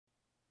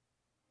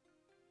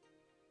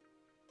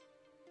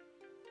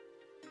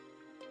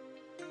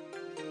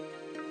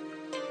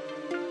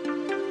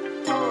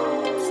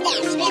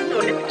better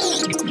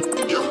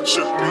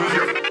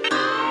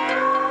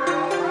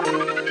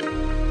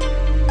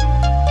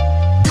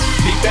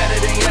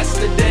than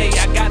yesterday,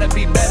 I gotta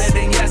be better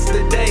than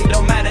yesterday.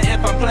 No matter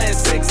if I'm playing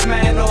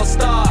six-man or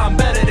star, I'm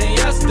better than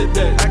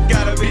yesterday. I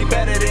gotta be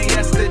better than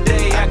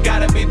yesterday, I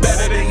gotta be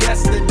better than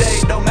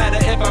yesterday. No matter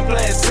if I'm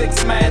playing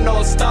six-man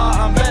or star,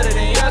 I'm better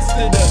than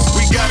yesterday.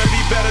 We gotta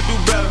be better, do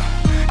better.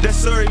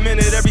 That's every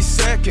minute, every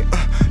second.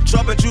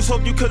 Dropping juice,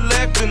 hope you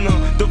collecting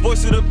them. The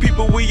voice of the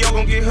people, we all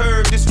gon' get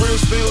heard. This real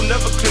spill,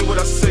 never clean what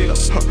I say.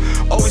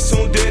 Always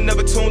tuned in,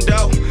 never tuned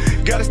out.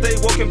 Gotta stay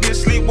woke and be a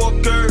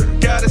sleepwalker.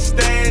 Gotta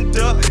stand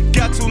up,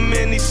 got too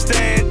many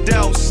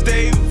standouts.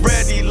 Stay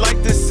ready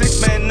like the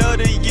six-man of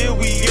the year.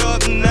 We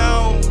up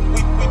now.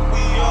 We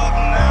up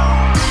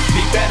now.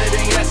 Be better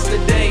than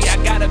yesterday,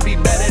 I gotta be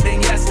better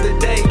than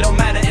yesterday. No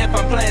matter if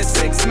I'm playing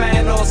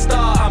six-man or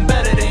star, I'm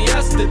better than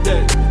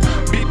yesterday.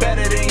 Be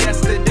better than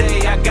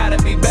yesterday, I gotta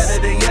be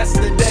better than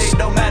yesterday.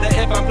 No matter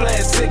if I'm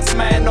playing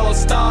six-man or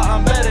star,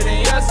 I'm better than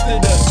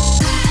yesterday.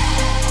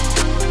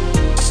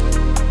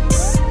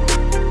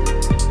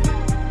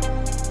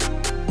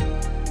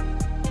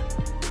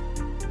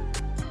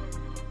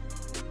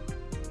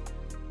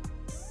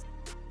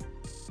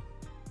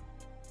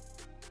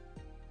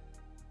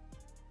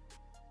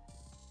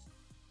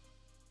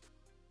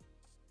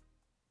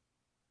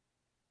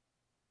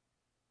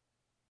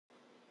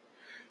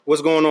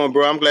 What's going on,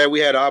 bro? I'm glad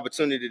we had an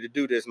opportunity to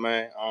do this,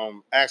 man.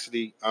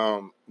 Actually,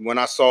 when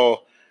I saw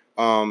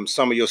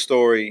some of your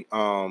story,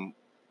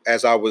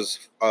 as I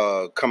was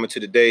coming to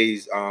the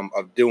days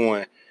of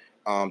doing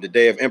the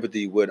Day of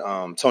Empathy with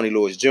Tony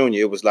Lewis Jr.,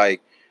 it was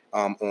like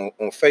on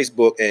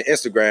Facebook and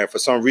Instagram, for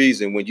some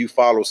reason, when you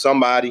follow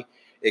somebody,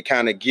 it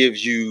kind of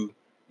gives you,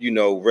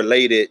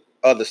 related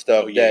other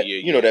stuff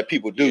that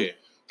people do. Yeah.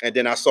 And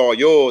then I saw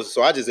yours,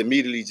 so I just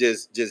immediately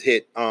just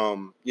hit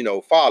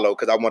follow,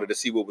 because I wanted to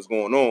see what was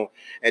going on.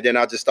 And then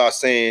I just start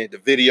saying the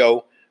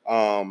video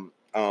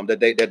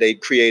that they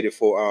created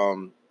for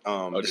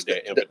the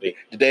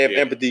Day of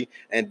Empathy,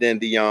 and then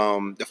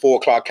the 4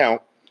 o'clock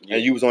count,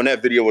 and you was on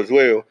that video as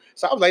well.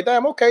 So I was like,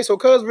 damn, okay, so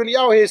cuz really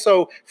out here.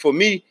 So for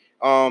me,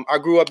 I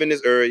grew up in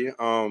this area.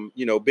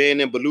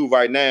 Being in Ballou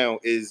right now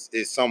is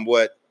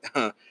somewhat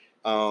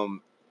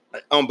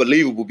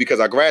unbelievable, because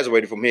I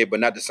graduated from here,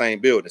 but not the same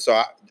building.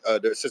 So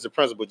the assistant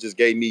principal just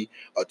gave me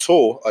a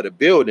tour of the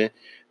building,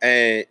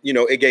 and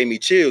it gave me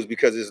chills,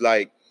 because it's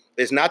like,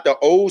 it's not the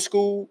old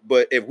school,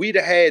 but if we'd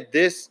have had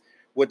this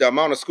with the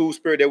amount of school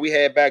spirit that we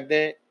had back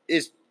then,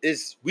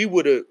 we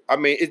would have. I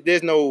mean,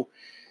 there's no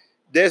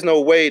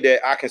way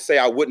that I can say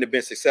I wouldn't have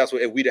been successful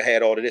if we'd have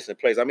had all of this in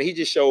place. I mean, he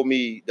just showed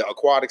me the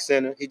aquatic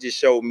center. He just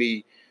showed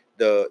me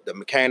the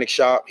mechanic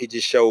shop. He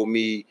just showed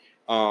me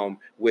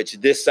which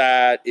this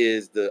side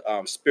is the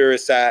spirit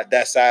side,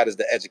 that side is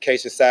the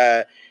education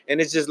side. And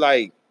it's just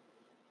like,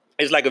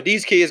 if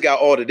these kids got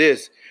all of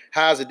this,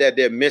 how is it that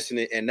they're missing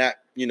it and not,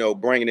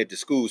 bringing it to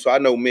school? So I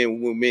know,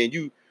 when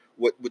you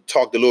would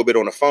talked a little bit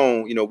on the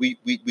phone,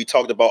 we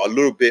talked about a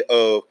little bit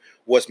of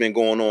what's been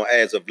going on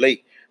as of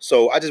late.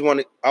 So I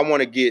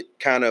want to get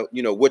kind of,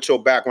 what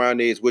your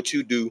background is, what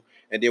you do,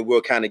 and then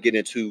we'll kind of get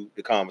into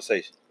the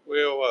conversation.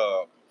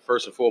 Well,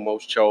 first and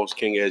foremost, Charles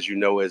King, as you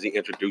know, as he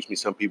introduced me,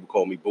 some people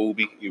call me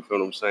Booby. You feel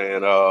what I'm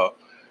saying?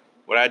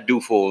 What I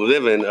do for a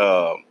living,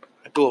 I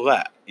do a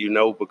lot,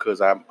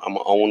 because I'm an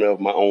owner of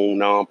my own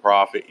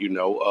nonprofit.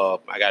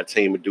 I got a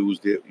team of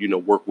dudes that,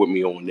 work with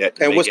me on that.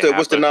 And what's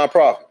the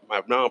nonprofit? My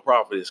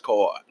nonprofit is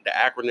called, the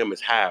acronym is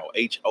HOWL,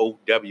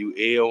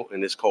 HOWL,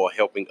 and it's called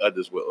Helping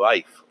Others with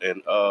Life.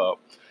 And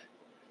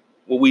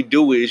what we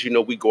do is,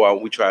 we go out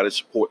and we try to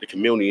support the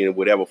community in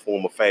whatever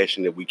form or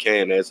fashion that we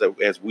can. As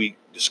we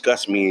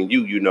discuss, me and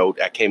you,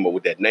 I came up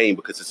with that name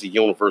because it's a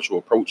universal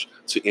approach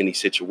to any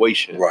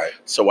situation. Right.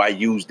 So I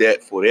use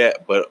that for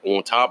that. But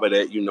on top of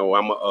that,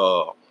 I'm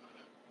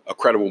a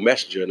credible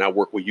messenger, and I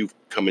work with youth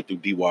coming through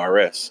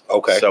DYRS.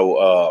 Okay.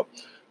 So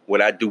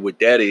what I do with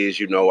that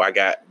is, I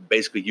got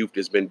basically youth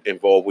that's been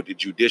involved with the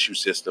judicial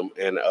system.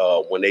 And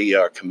when they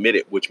are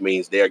committed, which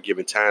means they are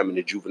given time in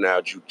the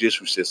juvenile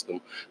judicial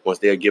system, once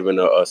they're given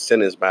a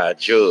sentence by a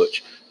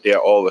judge, they're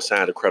all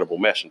assigned a credible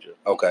messenger.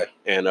 Okay.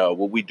 And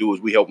what we do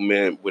is we help them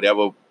in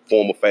whatever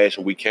form or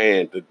fashion we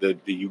can. The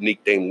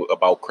unique thing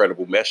about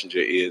credible messenger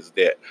is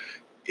that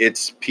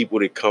it's people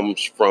that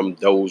comes from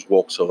those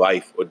walks of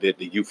life or that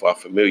the youth are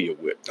familiar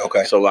with.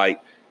 Okay. So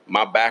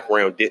my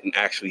background didn't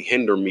actually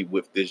hinder me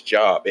with this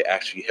job. It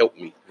actually helped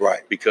me.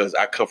 Right. Because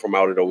I come from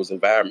out of those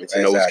environments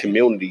and those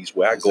communities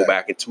where I go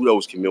back into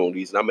those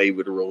communities, and I'm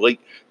able to relate,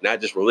 not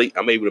just relate,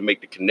 I'm able to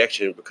make the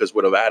connection, because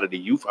with a lot of the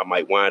youth, I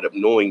might wind up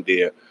knowing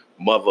their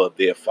mother,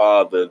 their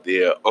father,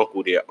 their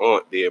uncle, their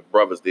aunt, their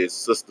brothers, their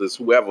sisters,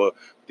 whoever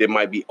that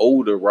might be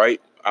older, right?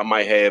 I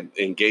might have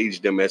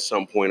engaged them at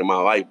some point in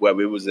my life,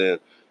 whether it was in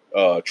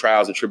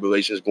trials and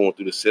tribulations going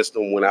through the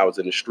system when I was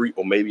in the street,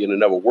 or maybe in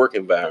another work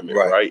environment,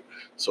 right?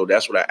 So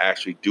that's what I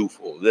actually do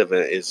for a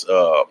living, is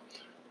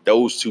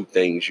those two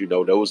things,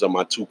 those are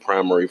my two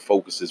primary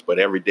focuses. But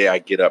every day I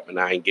get up and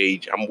I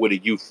engage. I'm with a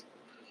youth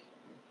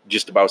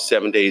just about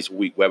 7 days a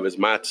week, whether it's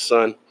my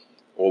son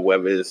or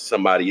whether it's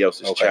somebody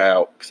else's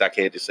child, because I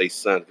can't just say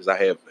son, because I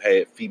have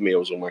had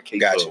females on my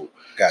caseload.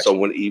 Gotcha. So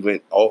when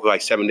even all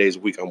like 7 days a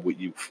week, I'm with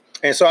youth.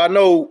 And so I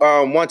know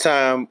one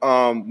time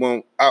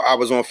when I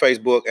was on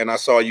Facebook and I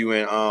saw you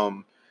in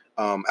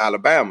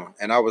Alabama,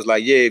 and I was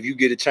like, yeah, if you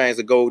get a chance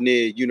to go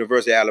near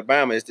University of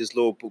Alabama, it's this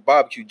little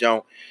barbecue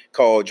joint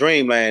called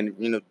Dreamland,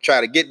 you know,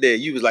 try to get there.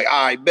 You was like,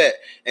 I bet.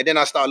 And then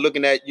I started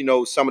looking at, you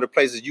know, some of the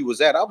places you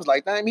was at. I was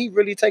like, damn, he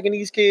really taking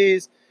these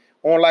kids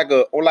on like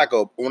a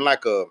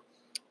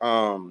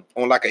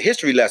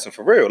history lesson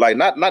for real. Like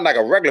not like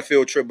a regular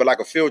field trip, but like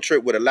a field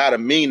trip with a lot of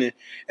meaning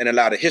and a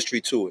lot of history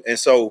to it. And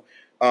so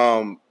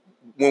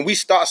when we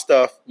start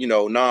stuff, you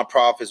know,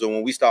 nonprofits, or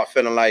when we start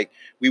feeling like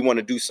we want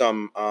to do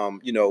something,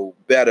 you know,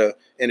 better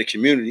in the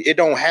community, it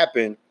don't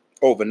happen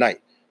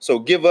overnight. So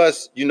give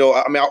us, you know,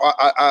 I mean,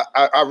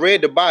 I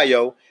read the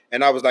bio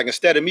and I was like,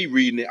 instead of me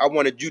reading it, I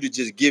wanted you to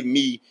just give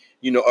me,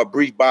 you know, a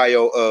brief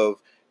bio of,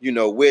 you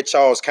know, where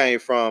Charles came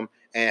from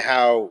and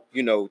how,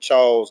 you know,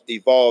 Charles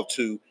evolved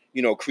to,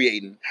 you know,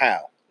 creating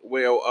How.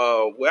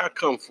 Well, where I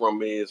come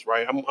from is,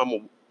 right,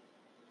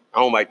 I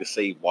don't like to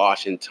say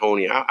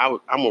Washingtonian. I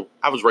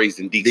was raised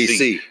in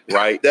DC,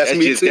 right? That's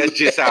me too. That's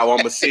just how I'm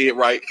gonna say it,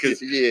 right?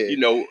 Because you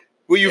know,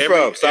 where you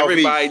from?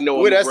 Everybody know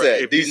where that's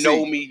at. If DC. You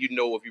know me, you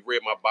know if you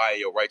read my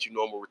bio, right? You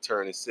know I'm a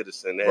returning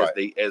citizen,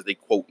 as they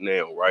quote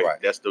now, right?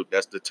 That's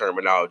the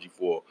terminology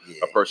for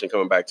a person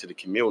coming back to the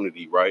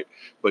community, right?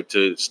 But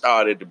to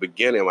start at the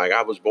beginning, like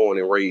I was born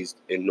and raised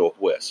in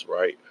Northwest,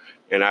 right?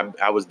 And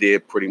I was there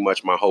pretty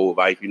much my whole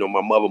life. You know,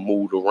 my mother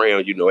moved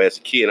around, you know, as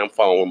a kid. I'm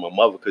following my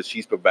mother because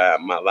she's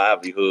providing my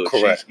livelihood.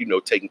 Correct. She's, you know,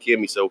 taking care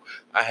of me. So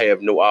I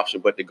have no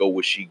option but to go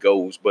where she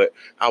goes. But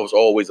I was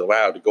always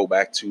allowed to go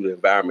back to the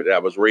environment that I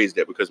was raised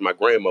at because my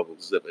grandmother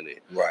was living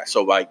in. Right.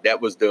 So, like,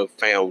 that was the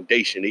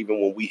foundation.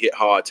 Even when we hit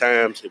hard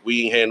times, if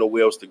we ain't had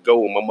nowhere else to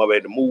go and my mother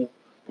had to move,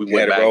 we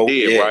went back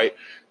there, right?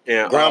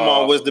 And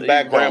Grandma was the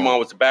backbone. Grandma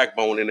was the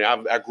backbone, and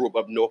I grew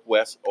up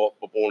Northwest, up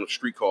on a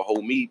street called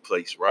Homede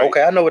Place, right?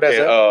 Okay, I know what that's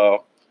at.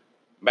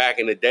 Back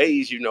in the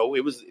days, you know,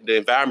 the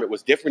environment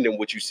was different than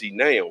what you see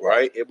now,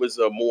 right? It was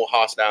a more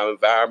hostile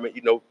environment.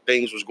 You know,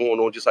 things was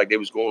going on just like they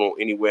was going on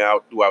anywhere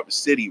out throughout the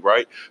city,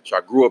 right? So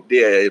I grew up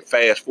there, and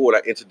fast forward,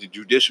 I entered the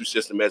judicial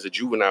system as a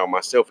juvenile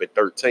myself at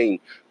 13.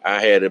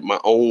 I had my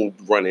own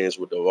run-ins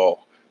with the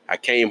law. I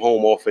came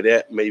home off of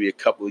that maybe a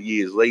couple of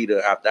years later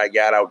after I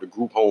got out the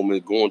group home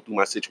and going through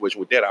my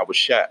situation with that. I was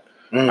shot.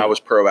 I was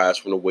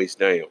paralyzed from the waist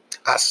down.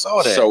 I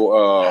saw that.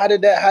 So how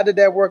did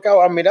that work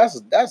out? I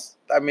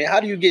mean, how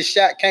do you get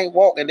shot, can't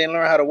walk, and then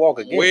learn how to walk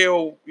again?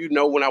 Well, you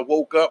know, when I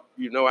woke up,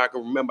 you know, I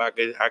can remember,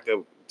 I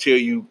could tell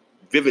you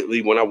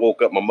vividly when I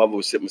woke up, my mother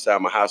was sitting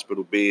beside my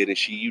hospital bed and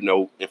she, you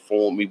know,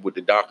 informed me what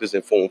the doctors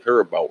informed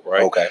her about,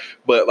 right? Okay.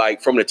 But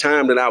like from the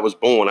time that I was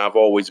born, I've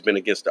always been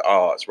against the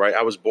odds, right?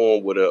 I was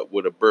born with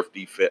a birth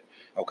defect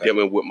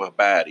dealing with my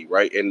body,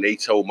 right? And they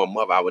told my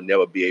mother I would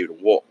never be able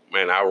to walk.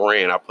 Man, I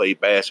ran, I played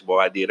basketball,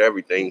 I did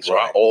everything. So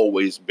I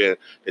always been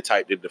the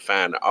type to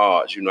define the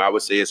odds. You know, I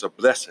would say it's a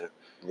blessing.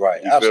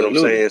 Right. You feel what I'm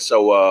saying?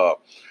 So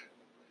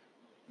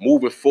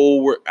moving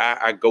forward,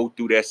 I go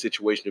through that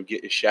situation of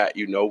getting shot,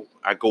 you know.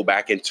 I go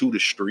back into the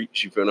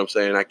streets, you feel what I'm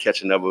saying? I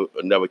catch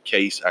another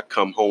case. I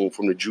come home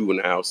from the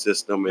juvenile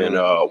system. And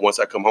once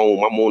I come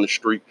home, I'm on the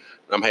street.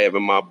 I'm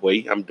having my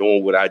way. I'm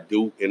doing what I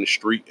do in the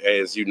street,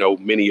 as, you know,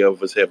 many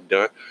of us have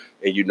done.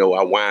 And, you know,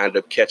 I wind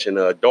up catching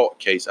an adult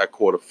case. I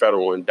caught a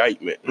federal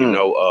indictment. You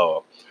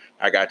know,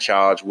 I got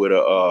charged with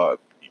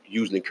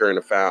using and carrying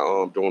a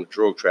firearm during a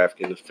drug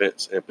trafficking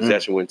offense and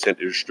possession with intent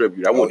to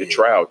distribute. I went to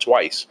trial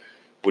twice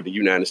with the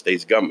United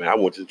States government. I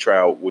went to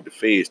trial with the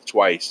feds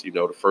twice. You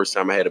know, the first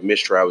time I had a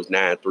mistrial was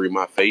 9-3 in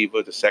my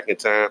favor. The second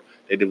time,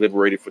 they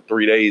deliberated for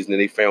 3 days and then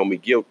they found me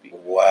guilty.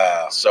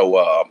 Wow. So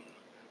there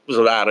was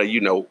a lot of,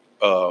 you know,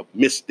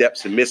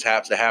 missteps and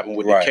mishaps that happened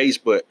with the case.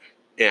 But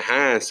in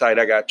hindsight,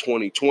 I got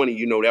 20/20.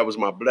 You know, that was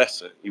my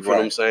blessing. You feel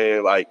what I'm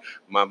saying? Like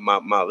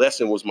my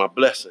lesson was my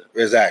blessing.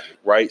 Exactly.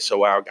 Right.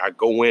 So I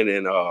go in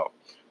and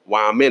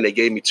while I'm in, they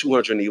gave me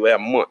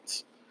 211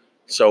 months.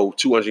 So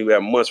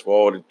 211 months, for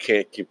all that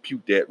can't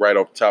compute that right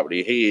off the top of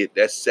their head,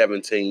 that's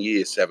 17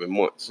 years, 7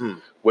 months.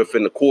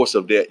 Within the course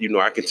of that, you know,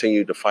 I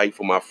continued to fight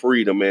for my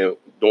freedom, and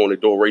during the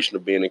duration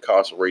of being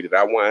incarcerated,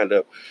 I wind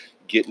up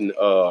getting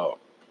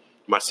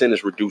my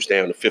sentence reduced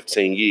down to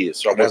 15 years.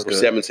 So I went from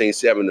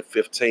 17.7 to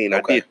 15.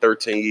 I did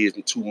 13 years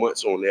and 2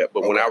 months on that.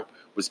 But when I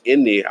was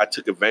in there, I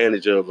took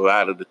advantage of a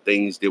lot of the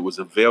things that was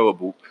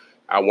available.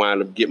 I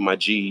wound up getting my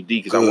GED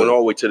because I went all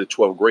the way to the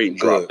 12th grade and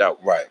dropped out.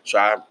 Right. So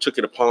I took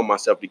it upon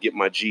myself to get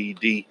my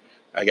GED.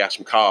 I got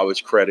some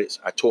college credits.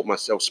 I taught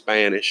myself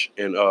Spanish.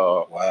 And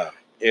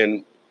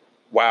and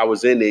while I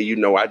was in there, you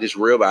know, I just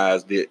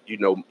realized that, you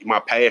know, my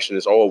passion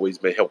has always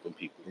been helping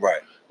people.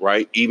 Right.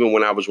 Right. Even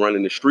when I was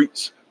running the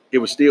streets, it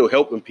was still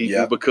helping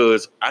people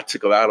because I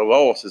took a lot of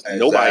losses. Exactly.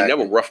 Nobody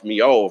never roughed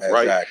me off,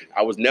 right?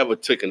 I was never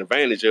taken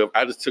advantage of.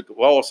 I just took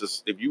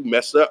losses. If you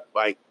mess up,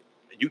 like,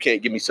 you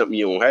can't give me something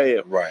you don't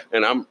have. Right.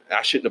 And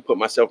I shouldn't have put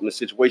myself in a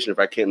situation if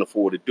I can't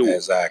afford to do it.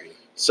 Exactly.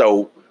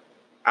 So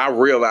I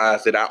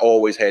realized that I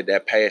always had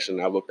that passion.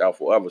 I looked out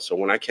for others. So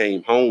when I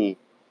came home,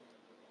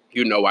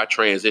 you know, I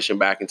transitioned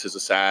back into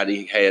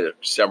society, had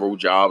several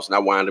jobs, and I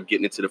wound up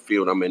getting into the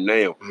field I'm in now.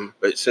 Mm-hmm.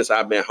 But since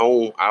I've been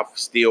home, I've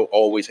still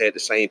always had the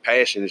same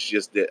passion. It's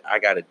just that I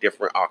got a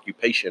different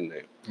occupation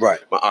now. Right.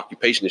 My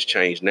occupation has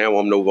changed. Now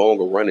I'm no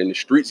longer running the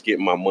streets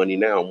getting my money.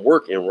 Now I'm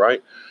working,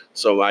 right?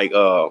 So like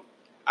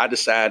I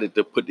decided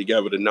to put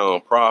together the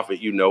nonprofit,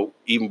 you know,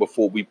 even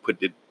before we put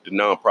the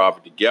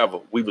nonprofit together,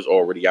 we was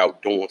already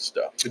out doing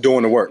stuff.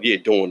 Doing the work. Yeah,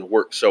 doing the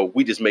work. So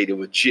we just made it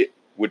legit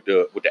with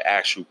the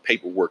actual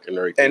paperwork and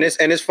everything.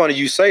 And it's funny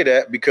you say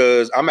that,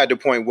 because I'm at the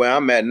point where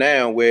I'm at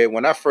now, where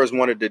when I first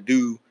wanted to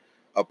do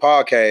a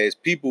podcast,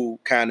 people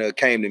kind of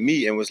came to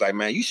me and was like,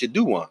 man, you should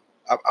do one.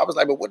 I was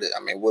like, but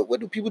what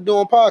do people do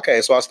on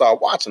podcasts? So I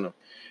started watching them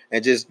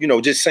and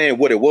just saying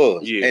what it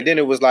was. Yeah. And then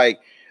it was like,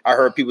 I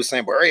heard people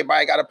saying, but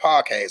everybody got a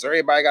podcast.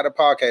 Everybody got a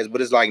podcast.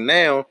 But it's like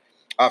now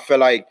I feel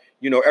like,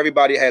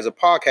 everybody has a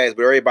podcast,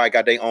 but everybody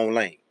got their own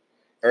lane.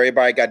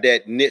 Everybody got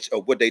that niche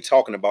of what they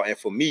talking about. And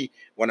for me,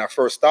 when I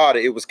first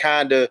started, it was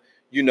kind of,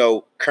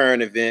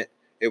 current event.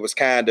 It was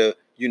kind of,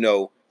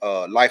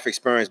 life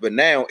experience. But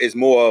now it's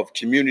more of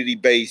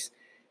community-based,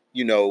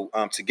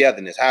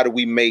 togetherness. How do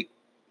we make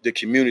the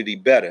community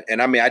better?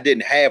 And I mean, I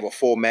didn't have a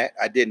format.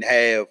 I didn't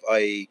have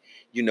a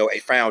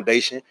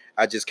foundation.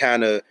 I just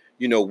kind of,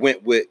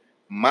 went with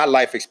my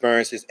life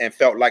experiences and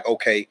felt like,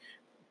 okay,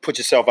 put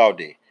yourself out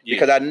there. Yeah.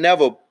 Because I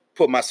never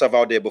put myself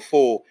out there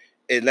before,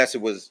 unless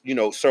it was,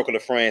 circle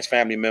of friends,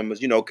 family members,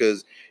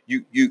 because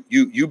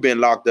you've been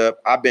locked up.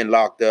 I've been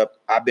locked up.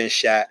 I've been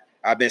shot.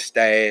 I've been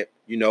stabbed.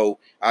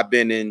 I've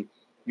been in,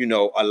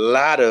 a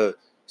lot of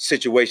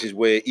situations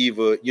where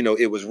either,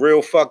 it was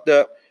real fucked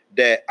up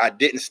that I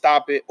didn't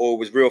stop it, or it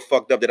was real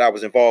fucked up that I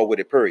was involved with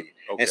it, period.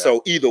 Okay. And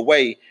so either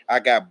way, I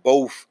got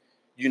both,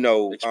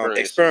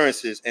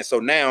 experiences. And so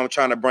now I'm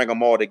trying to bring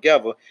them all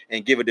together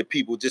and give it to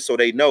people just so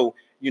they know,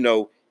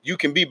 you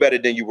can be better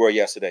than you were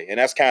yesterday. And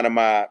that's kind of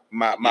my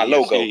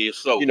logo.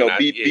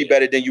 Be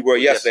better than you were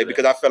yesterday.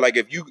 Because I feel like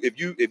if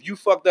you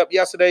fucked up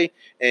yesterday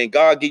and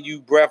God give you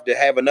breath to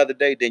have another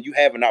day, then you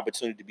have an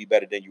opportunity to be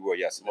better than you were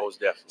yesterday. Most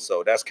definitely.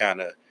 So that's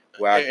kind of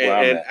where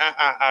I'm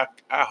at.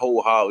 I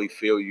wholeheartedly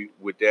feel you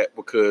with that,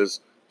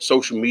 because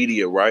social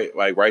media, right?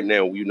 Like right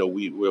now, we're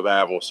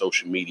live on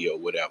social media or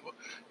whatever.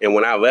 And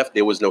when I left,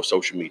 there was no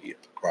social media.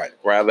 Right.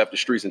 Where I left the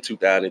streets in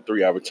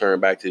 2003, I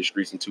returned back to the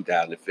streets in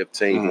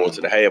 2015, going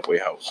to the halfway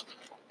house.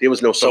 There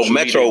was no social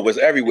media. So Metro was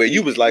everywhere.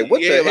 You was like,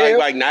 what the hell?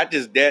 Like not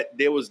just that,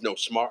 there was no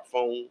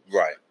smartphone.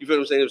 Right. You feel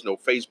what I'm saying? There was no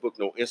Facebook,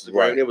 no Instagram.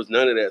 Right. There was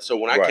none of that. So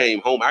when I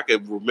came home, I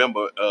could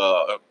remember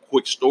a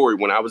quick story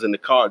when I was in the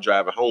car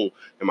driving home,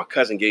 and my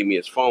cousin gave me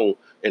his phone,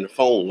 and the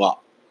phone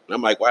locked. And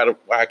I'm like, why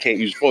I can't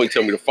use the phone? He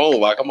tell me the phone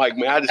lock. I'm like,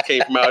 man, I just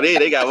came from out there.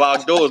 They got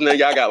locked doors, now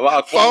y'all got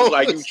locked phones.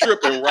 Like, you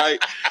tripping, right?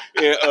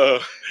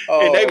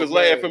 And they was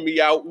laughing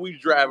me out. We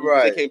was driving.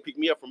 They can't pick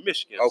me up from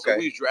Michigan. Okay. So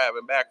we was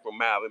driving back from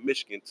Maryland,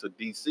 Michigan to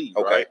D.C.,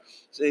 right?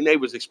 So and they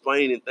was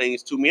explaining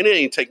things to me. And it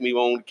didn't take me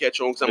long to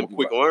catch on because I'm a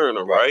quick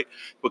learner, right?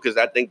 Because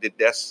I think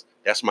that's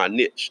my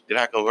niche, that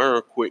I can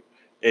learn quick.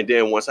 And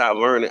then once I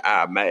learn it,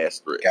 I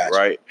master it,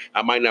 right?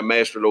 I might not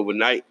master it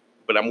overnight,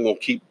 but I'm going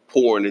to keep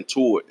pouring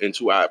into it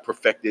until I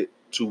perfect it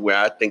to where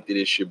I think that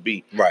it should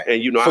be. Right.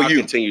 And, I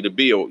continue to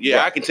build. Yeah,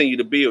 right. I continue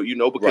to build,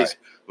 because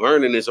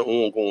learning is an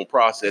ongoing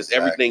process. Exactly.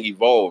 Everything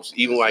evolves.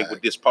 Even like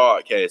with this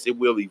podcast, it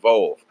will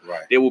evolve.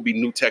 Right. There will be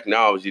new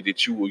technology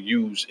that you will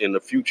use in the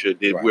future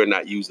that we're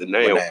not using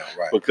now,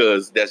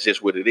 because that's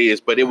just what it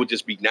is. But it would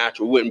just be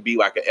natural. It wouldn't be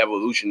like an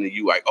evolution to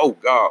you, like, oh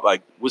God,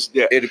 like what's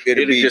that?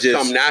 It'll just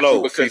come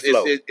natural, because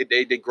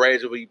they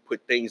gradually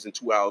put things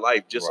into our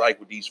life, just like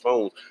with these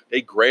phones.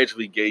 They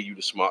gradually gave you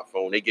the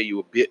smartphone. They gave you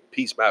a bit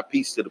piece by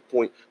piece to the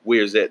point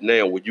where it's at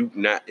now, where you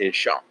not in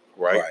shock.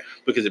 Right?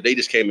 Because if they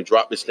just came and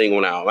dropped this thing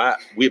on our lap,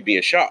 we'd be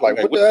in shock. Like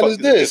what the hell is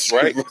this?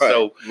 Right?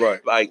 So,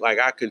 like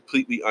I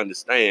completely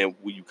understand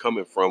where you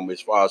coming from as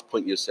far as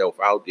putting yourself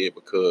out there,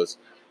 because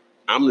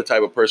I'm the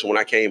type of person, when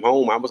I came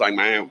home, I was like,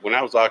 man, when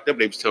I was locked up,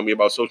 they was telling me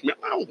about social media.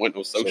 I don't want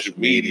no social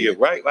media,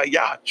 right? Like,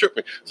 y'all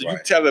tripping. So you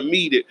telling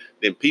me that,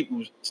 then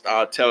people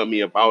start telling me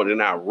about it,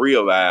 and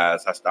I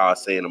started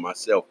saying to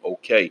myself,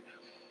 okay,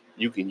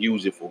 you can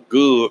use it for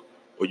good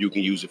or you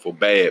can use it for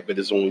bad, but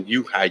it's on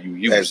you how you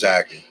use it.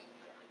 Exactly.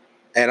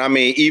 And I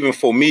mean, even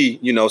for me,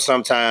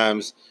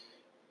 sometimes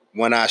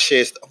when I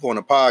share stuff on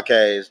a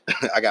podcast,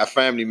 I got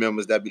family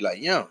members that be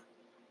like, "Yo,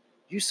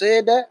 you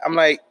said that?" I'm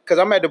like, because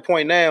I'm at the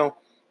point now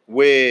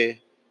where,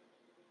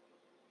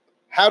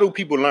 how do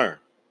people learn?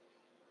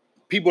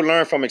 People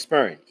learn from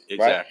experience,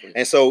 exactly. Right?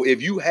 And so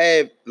if you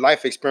have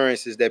life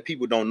experiences that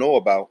people don't know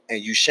about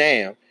and you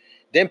share them,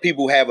 then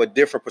people have a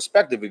different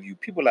perspective of you.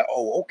 People are like,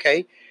 oh,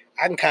 okay,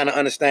 I can kind of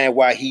understand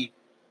why he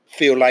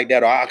feel like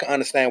that, or I can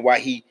understand why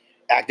he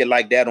acted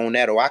like that on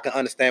that, or I can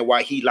understand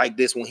why he like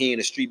this when he in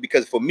the street.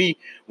 Because for me,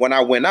 when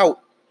I went out,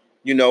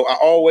 I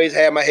always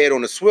had my head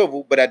on a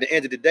swivel, but at the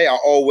end of the day, I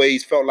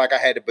always felt like I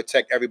had to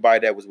protect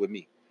everybody that was with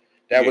me.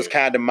 That was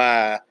kind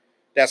of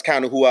that's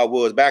kind of who I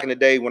was. Back in the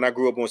day when I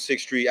grew up on 6th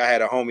Street, I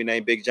had a homie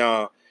named Big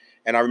John,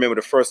 And I remember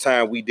the first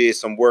time we did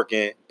some work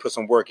in, put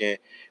some work in.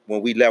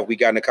 When we left, we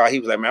got in the car. He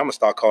was like, "Man, I'm gonna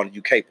start calling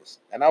you Capers."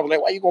 And I was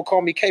like, "Why you gonna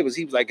call me Capers?"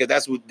 He was like, "Cause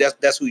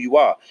that's who you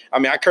are." I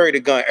mean, I carried a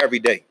gun every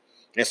day,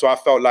 and so I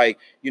felt like,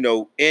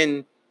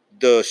 in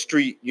the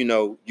street,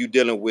 you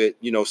dealing with,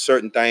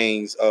 certain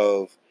things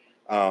of,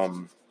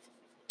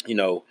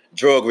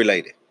 drug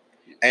related,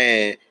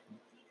 and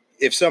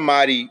if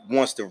somebody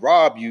wants to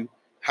rob you,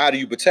 how do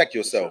you protect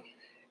yourself?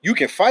 You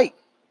can fight,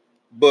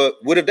 but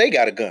what if they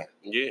got a gun?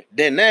 Yeah.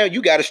 Then now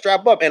you got to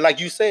strap up, and like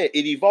you said,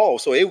 it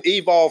evolved. So it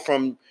evolved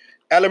from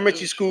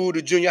elementary school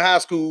to junior high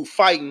school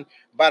fighting.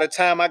 By the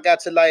time I got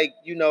to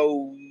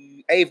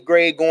 8th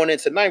grade going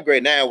into 9th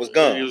grade, now it was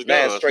guns.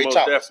 Now it's straight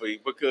choppers.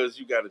 Definitely, because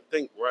you got to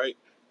think, right?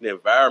 The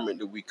environment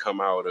that we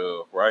come out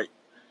of, right?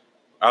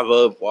 I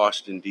love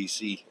Washington,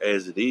 D.C.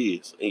 as it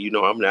is. And,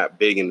 I'm not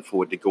begging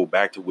for it to go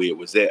back to where it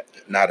was at.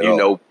 Not at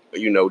all. The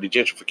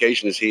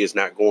gentrification is here. It's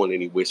not going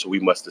anywhere, so we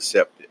must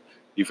accept it.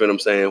 You feel what I'm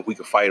saying? We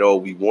can fight all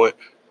we want.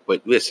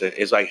 But listen,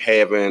 it's like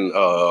having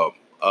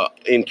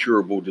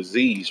incurable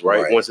disease,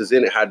 right? Once it's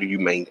in it, how do you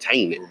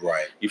maintain it?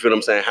 Right. You feel what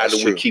I'm saying? How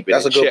do we keep it in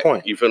check? That's a good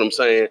point. You feel what I'm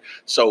saying?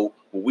 So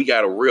what we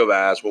got to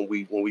realize when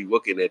we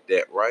looking at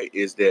that, right,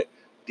 is that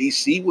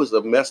DC was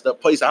a messed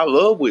up place. I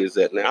love where it's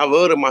at now. I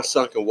love that my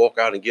son can walk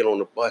out and get on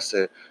the bus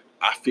and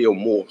I feel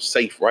more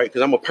safe, right?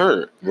 Because I'm a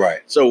parent.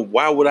 Right. So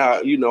why would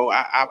I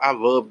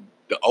love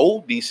the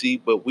old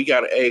DC, but we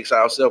got to ask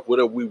ourselves, what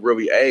are we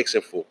really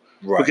asking for?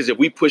 Right. Because if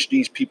we push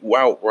these people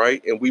out,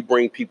 right, and we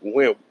bring people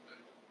in,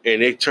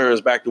 and it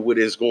turns back to what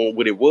it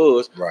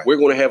was, right, we're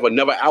going to have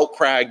another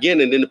outcry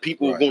again, and then the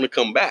people are going to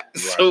come back.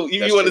 Right. So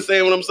you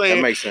understand what I'm saying?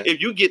 That makes sense.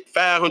 If you get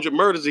 500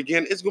 murders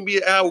again, it's going to be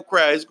an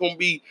outcry. It's going to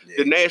be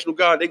the National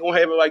Guard. They're going to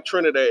have it like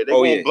Trinidad. They're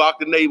going to block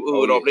the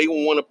neighborhood off. They're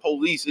going to want the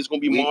police. It's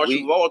going to be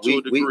martial law to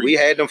a degree. We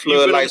had them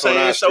floodlights on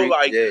our street.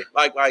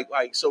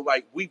 So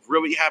we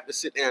really have to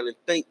sit down and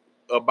think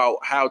about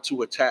how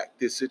to attack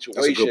this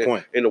situation. That's a good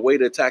point. And the way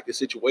to attack the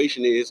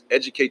situation is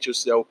educate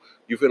yourself.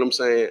 You feel what I'm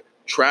saying?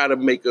 Try to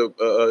make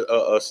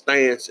a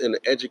stance in an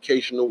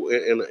educational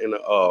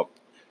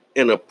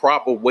in a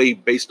proper way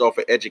based off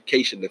of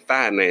education and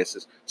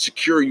finances.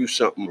 Secure you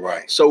something,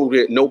 right, so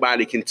that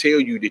nobody can tell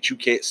you that you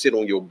can't sit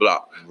on your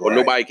block, or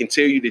nobody can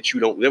tell you that you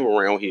don't live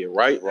around here,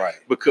 right? Right.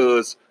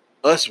 Because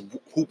us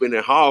hooping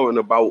and hollering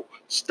about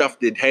stuff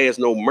that has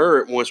no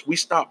merit, once we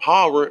stop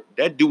hollering,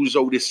 that dude's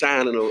over there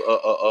signing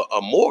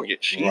a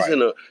mortgage.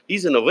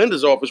 He's in a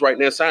lender's office right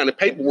now signing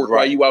paperwork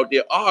while you out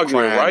there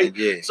arguing, right?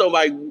 Yeah. So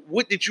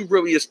what did you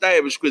really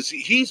establish? Because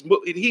he's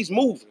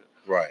moving.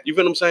 Right. You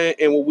feel what I'm saying?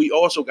 And what we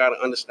also got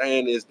to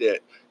understand is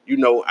that,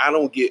 I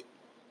don't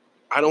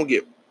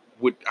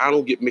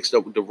get mixed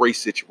up with the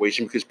race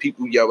situation, because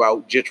people yell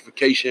out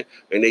gentrification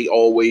and they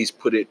always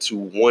put it to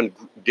one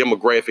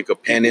demographic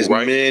of people, and there's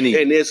many.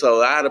 And there's a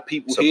lot of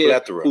people here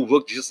who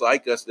look just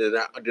like us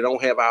that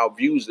don't have our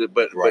views,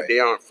 but they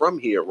aren't from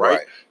here, right?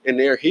 And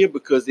they're here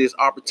because there's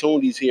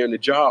opportunities here in the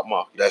job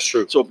market. That's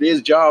true. So if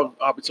there's job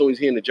opportunities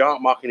here in the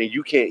job market and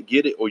you can't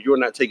get it, or you're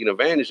not taking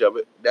advantage of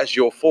it, that's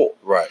your fault.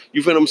 Right.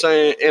 You feel what I'm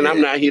saying? And I'm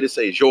not here to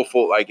say it's your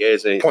fault, like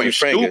as in you're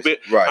stupid.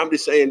 Right. I'm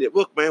just saying that,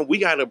 look, man, we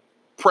got to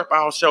prep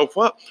ourselves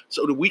up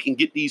so that we can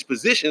get these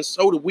positions,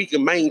 so that we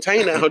can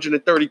maintain that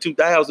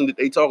 132,000 that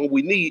they talking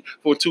we need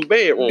for a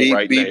 2-bedroom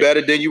right now. Be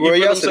better than you were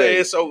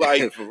yesterday. So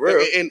like, for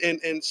real.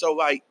 And so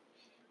like,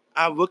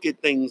 I look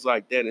at things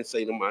like that and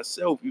say to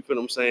myself, you feel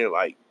what I'm saying?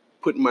 Like,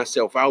 putting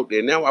myself out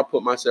there. Now I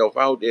put myself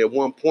out there. At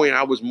one point,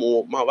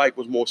 my life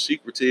was more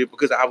secretive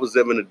because I was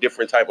living a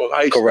different type of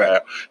lifestyle.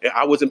 Correct. And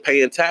I wasn't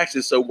paying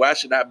taxes, so why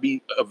should I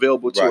be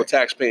available to a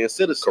tax-paying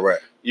citizen?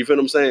 Correct. You feel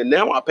what I'm saying?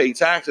 Now I pay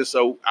taxes,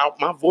 so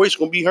my voice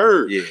gonna be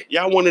heard. Yeah.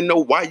 Y'all want to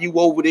know why you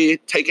over there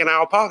taking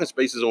our parking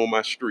spaces on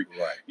my street?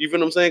 Right. You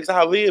feel what I'm saying? Because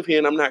I live here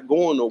and I'm not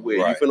going nowhere.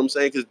 Right. You feel what I'm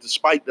saying? Because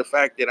despite the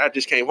fact that I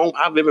just came home,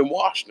 I live in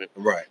Washington.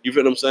 Right. You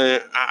feel what I'm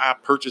saying? I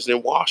purchased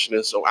in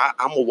Washington, so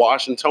I'm a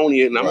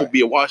Washingtonian, and I'm gonna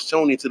be a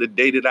Washingtonian to the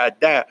day that I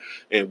die.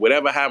 And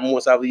whatever happens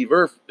once I leave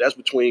Earth, that's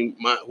between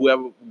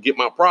whoever get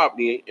my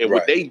property and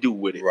what they do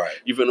with it. Right.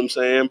 You feel what I'm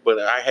saying? But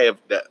I have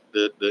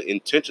the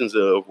intentions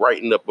of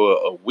writing up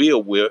a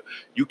will where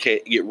you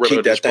can't get rid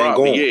of this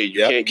property. Going. Yeah,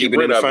 you can't get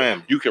rid of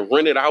it. You can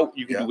rent it out,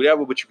 you can do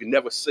whatever, but you can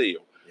never sell.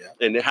 Yeah.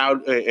 And how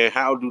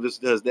does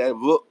that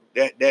look?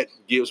 That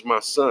gives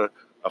my son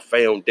a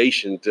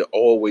foundation to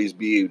always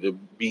be able to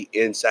be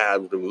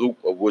inside the loop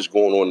of what's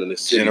going on in the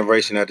city.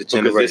 Generation after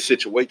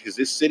generation. Because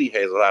this city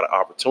has a lot of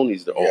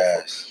opportunities to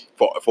offer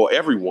for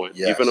everyone.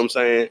 Yes. You feel what I'm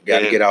saying? Got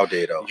to get out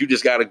there though. You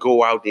just got to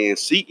go out there and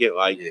seek it.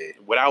 Like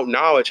without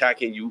knowledge, how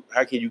can you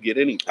get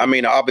anything? I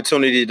mean, the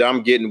opportunity that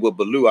I'm getting with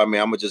Baloo, I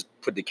mean, I'm gonna just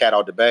put the cat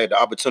out the bag.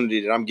 The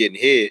opportunity that I'm getting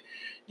here,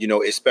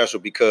 is special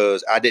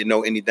because I didn't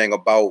know anything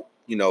about,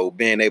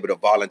 being able to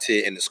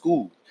volunteer in the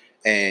school.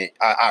 And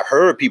I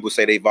heard people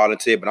say they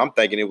volunteered, but I'm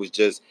thinking it was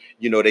just,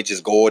 they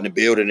just go in the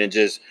building and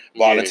just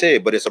volunteer.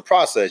 But it's a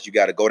process. You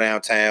got to go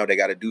downtown. They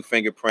got to do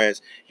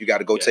fingerprints. You got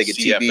to go take a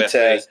TB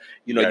test.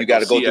 You got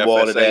to go through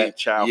all of that.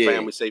 Child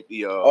family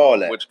safety, all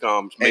that. Which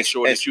comes make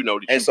sure that you know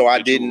that. And so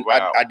I didn't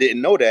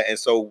know that. And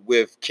so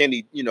with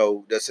Kenny,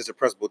 the assistant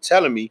principal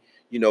telling me,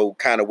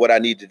 kind of what I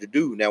needed to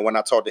do. Now, when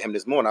I talked to him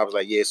this morning, I was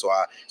like, yeah, so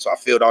I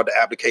filled out the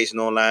application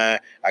online.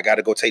 I got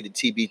to go take the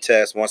TB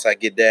test. Once I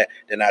get that,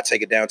 then I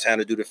take it downtown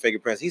to do the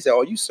fingerprints. He said,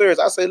 oh, you serious?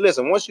 I said,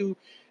 listen,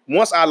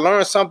 once I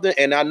learn something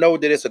and I know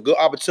that it's a good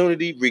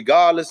opportunity,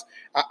 regardless,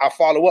 I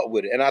follow up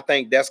with it. And I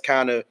think that's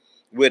kind of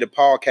where the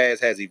podcast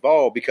has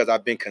evolved, because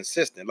I've been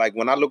consistent. Like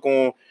when I look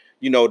on,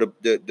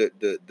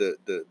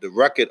 the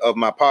record of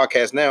my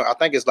podcast now, I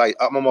think it's like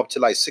I'm up to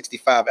like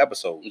 65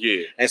 episodes.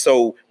 Yeah. And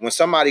so when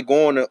somebody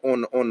go on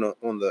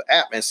the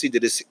app and see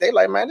that they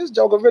like, man, this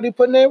joker really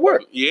putting in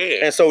work.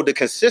 Yeah. And so the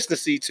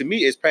consistency to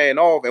me is paying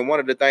off. And one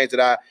of the things that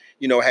I,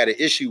 had an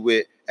issue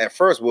with at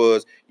first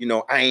was,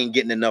 I ain't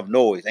getting enough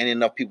noise, ain't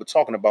enough people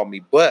talking about me.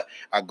 But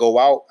I go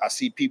out, I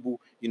see people,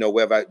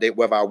 whether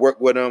I work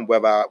with them,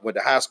 whether I went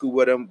to high school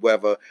with them,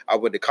 whether I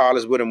went to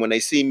college with them, when they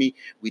see me,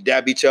 we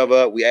dab each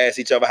other, we ask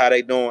each other how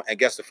they doing, and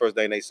guess the first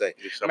thing they say?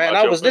 Man,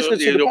 I was listening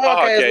to the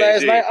podcast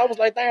last night. I was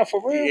like, damn,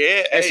 for real?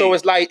 Yeah. And so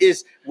it's like,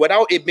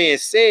 without it being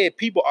said,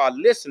 people are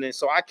listening,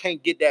 so I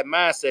can't get that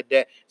mindset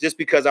that just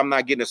because I'm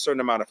not getting a certain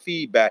amount of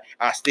feedback,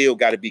 I still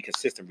got to be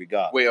consistent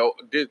regardless. Well,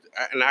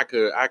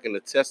 I can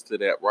attest to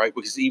that, right?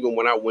 Because even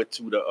when I went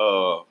to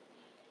the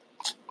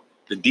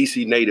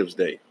DC Natives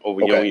Day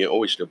over Union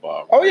Oyster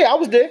Bar. Right? Oh yeah, I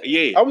was there.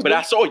 Yeah,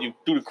 I saw you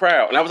through the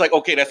crowd, and I was like,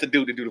 okay, that's the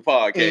dude to do the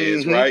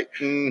podcast, right?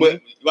 Mm-hmm.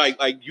 But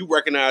like you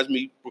recognize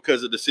me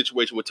because of the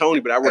situation with Tony,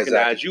 but I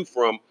recognize you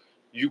from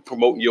you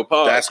promoting your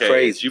podcast. That's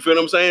crazy. You feel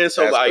what I'm saying?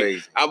 So that's like,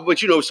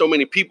 crazy. But so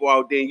many people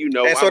out there,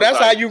 and so that's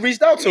how you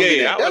reached out to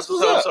me. Yeah,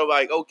 so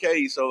like,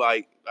 okay, so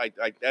like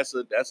that's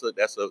a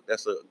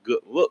good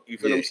look. You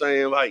feel what I'm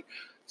saying? Like.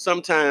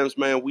 Sometimes,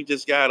 man, we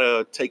just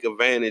gotta take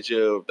advantage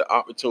of the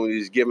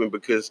opportunities given,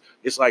 because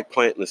it's like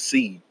planting a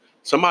seed.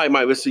 Somebody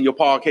might listen to your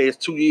podcast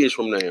 2 years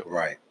from now,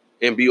 right,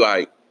 and be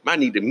like, I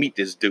need to meet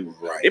this dude.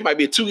 Right. It might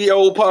be a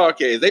 2-year-old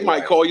podcast. They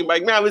might call you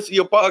like, man, listen to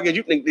your podcast.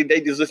 You think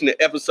they just listen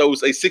to episode,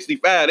 say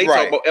 65. They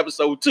talk about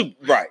episode 2.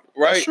 Right.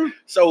 That's true.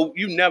 So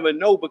you never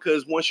know,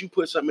 because once you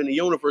put something in the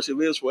universe, it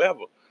lives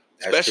forever.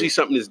 Especially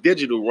something that's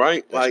digital,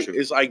 right? That's true.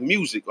 It's like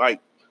music.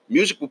 Like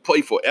music will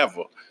play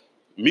forever.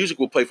 Music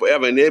will play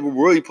forever, and it will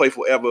really play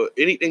forever.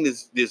 Anything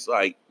that's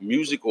like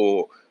music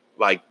or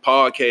like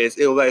podcast,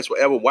 it'll last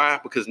forever. Why?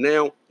 Because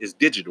now it's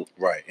digital.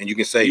 Right. And you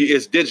can save it.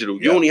 It's digital.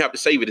 Yeah. You don't even have to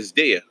save it. It's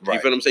there. Right.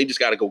 You feel what I'm saying? You just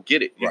got to go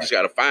get it. You just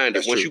got to find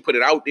it. Once you put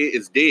it out there,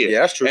 it's there. Yeah,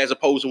 that's true. As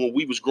opposed to when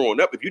we was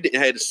growing up, if you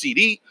didn't have the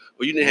CD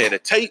or you didn't have the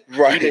tape,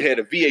 you didn't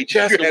have the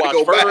VHS to watch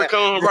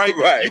Vericon,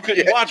 right? You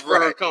couldn't watch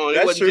Vericon.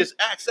 It wasn't just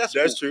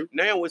accessible. That's true.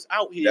 Now it's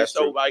out here.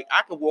 So like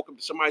I can walk up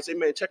to somebody and say,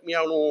 man, check me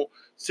out on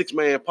 6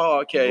 Man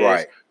Podcast.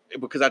 Right.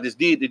 Because I just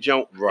did the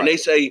jump. Right. And they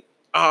say,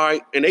 all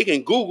right, and they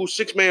can Google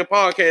 6 Man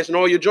Podcast and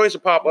all your joints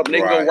will pop up and they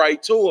can go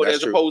right to it.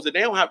 That's opposed to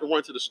they don't have to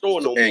run to the store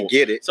no more. And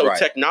get it. So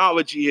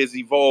technology has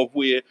evolved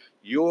where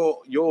your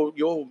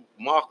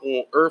mark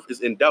on earth is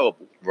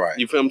indelible. Right.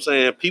 You feel what I'm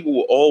saying? People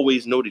will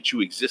always know that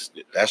you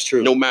existed. That's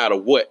true. No matter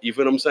what. You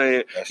feel what I'm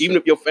saying? Even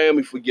if your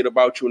family forget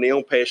about you and they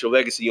don't pass your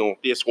legacy on,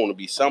 there's going to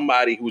be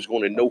somebody who's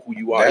going to know who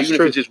you are. Even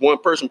if it's just one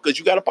person, because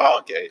you got a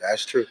podcast.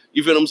 That's true.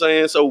 You feel what I'm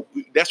saying? So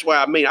that's why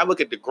I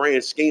look at the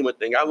grand scheme of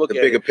thing. I look at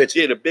the bigger picture.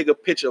 Yeah, the bigger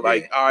picture.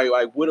 Like, all right,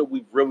 like what are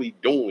we really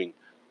doing?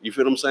 You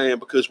feel what I'm saying?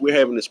 Because we're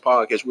having this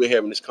podcast, we're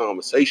having this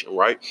conversation,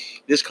 right?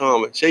 This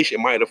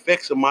conversation might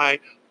affect somebody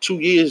 2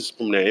 years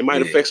from now. It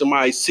might affect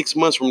somebody 6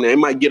 months from now. It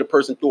might get a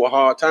person through a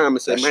hard time and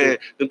say, man,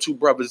 them two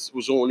brothers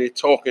was on there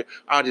talking.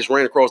 I just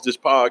ran across this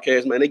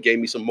podcast, man. They gave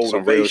me some motivation.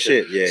 Some real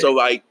shit, yeah. So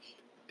like,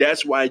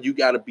 that's why you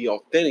got to be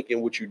authentic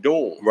in what you're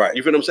doing. Right.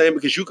 You feel what I'm saying?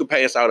 Because you can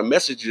pass out a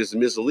message that's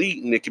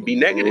misleading and it can be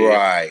negative.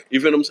 Right. You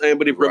feel what I'm saying?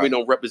 But it really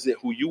don't represent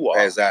who you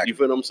are. Exactly. You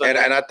feel what I'm saying?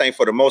 And I think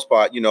for the most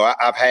part,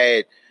 I've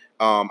had,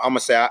 I'm going to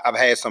say I've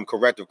had some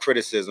corrective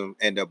criticism,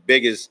 and the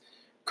biggest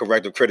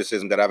corrective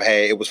criticism that I've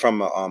had, it was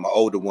from an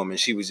older woman.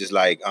 She was just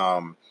like,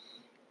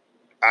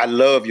 I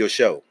love your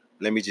show.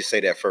 Let me just say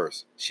that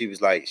first. She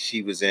was like,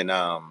 she was in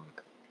North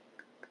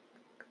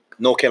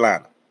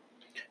Carolina.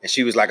 And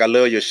she was like, I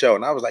love your show.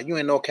 And I was like, you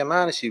in North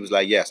Carolina? She was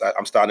like, yes,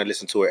 I'm starting to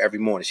listen to it every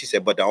morning. She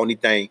said, but the only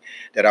thing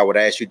that I would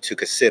ask you to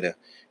consider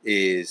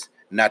is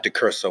not to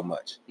curse so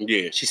much.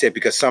 Yeah. She said,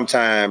 because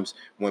sometimes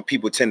when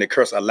people tend to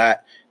curse a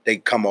lot, they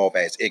come off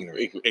as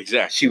ignorant.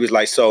 Exactly. She was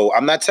like, so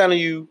I'm not telling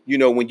you,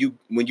 when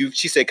you,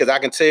 she said, because I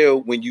can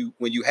tell when you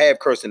have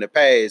cursed in the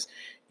past,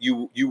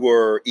 you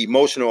were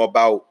emotional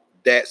about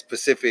that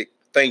specific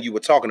thing you were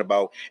talking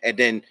about. And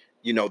then,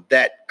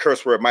 that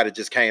curse word might have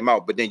just came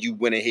out, but then you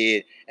went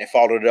ahead and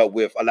followed it up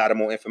with a lot of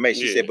more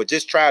information. She said, but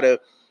just try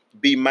to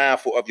be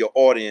mindful of your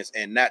audience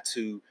and not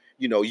to,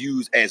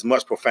 use as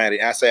much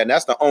profanity. I said, and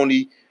that's the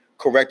only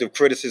corrective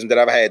criticism that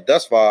I've had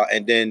thus far.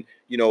 And then,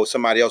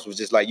 somebody else was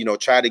just like,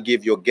 try to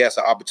give your guests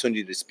an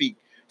opportunity to speak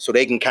so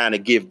they can kind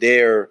of give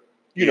their,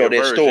 their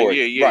version.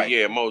 story.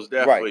 Yeah, most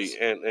definitely.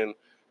 Right. And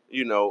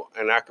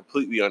and I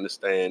completely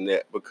understand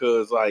that,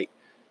 because like,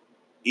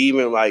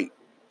 even like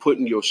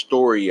putting your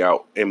story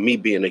out and me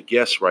being a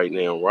guest right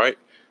now, right?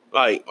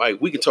 Like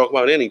we can talk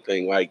about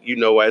anything. Like,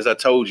 as I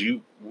told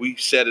you, we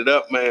set it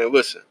up, man.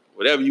 Listen,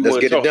 whatever you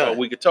want to talk about,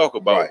 we can talk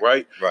about,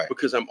 right?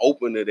 Because I'm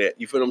open to that.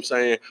 You feel what I'm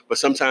saying? But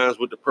sometimes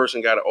what the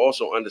person got to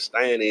also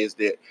understand is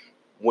that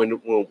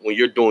when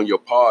you're doing your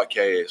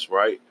podcast,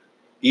 right?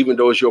 Even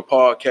though it's your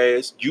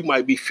podcast, you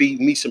might be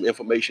feeding me some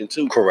information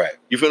too. Correct.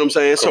 You feel what I'm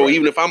saying? Correct. So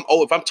even if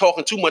I'm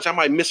talking too much, I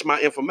might miss my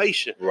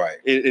information. Right.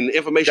 And the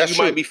information you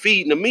might be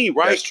feeding to me,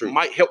 right, That's true.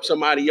 might help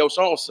somebody else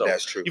also.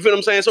 That's true. You feel what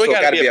I'm saying? So it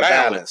got to be a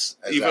balance.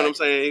 Exactly. You feel what I'm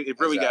saying? It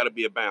really got to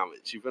be a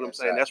balance. You feel what I'm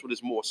saying? That's what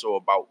it's more so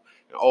about.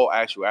 In all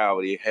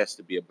actuality, it has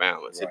to be a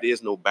balance. Right. If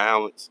there's no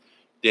balance,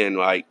 then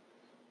like,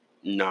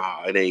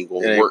 nah, it ain't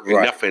gonna work.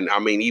 Right. Nothing. I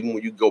mean, even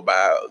when you go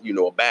by,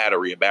 a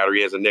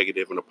battery has a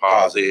negative and a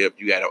positive.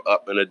 You got an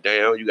up and a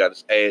down. You got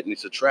to add and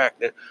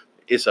subtract.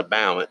 It's a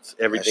balance.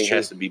 Everything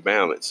has to be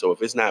balanced. So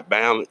if it's not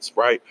balanced,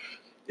 right,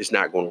 it's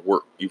not going to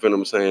work. You feel what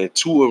I'm saying?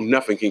 Two of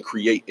nothing can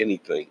create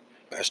anything.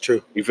 That's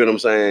true. You feel what I'm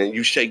saying?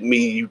 You shake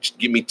me, you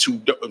give me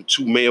two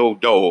male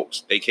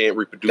dogs. They can't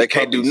reproduce. They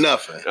can't do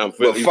nothing. You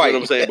feel what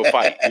I'm saying? But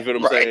fight. You feel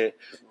what I'm saying?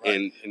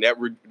 Right.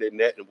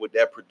 And what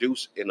that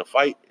produce in a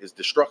fight is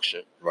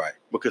destruction. Right.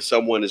 Because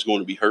someone is going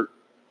to be hurt.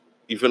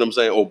 You feel what I'm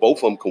saying? Or both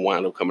of them can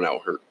wind up coming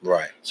out hurt.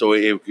 Right. So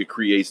it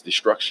creates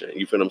destruction.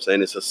 You feel what I'm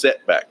saying? It's a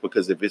setback,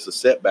 because if it's a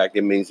setback,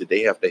 it means that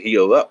they have to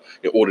heal up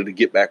in order to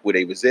get back where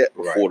they was at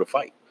before the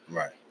fight.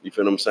 Right. You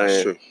feel what I'm saying?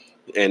 That's true.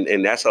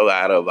 And that's a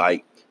lot of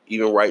like,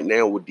 even right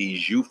now with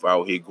these youth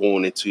out here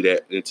going into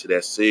that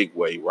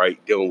segue,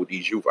 right? Dealing with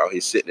these youth out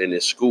here sitting in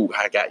this school.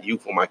 I got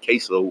youth on my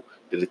caseload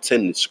that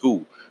attend the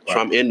school. Right. So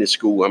I'm in the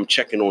school, I'm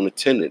checking on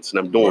attendance, and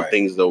I'm doing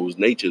things of those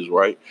natures,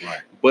 right?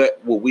 Right.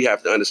 But what we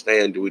have to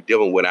understand, we're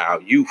dealing with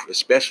our youth,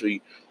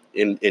 especially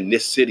in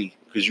this city,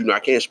 because I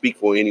can't speak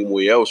for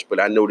anywhere else, but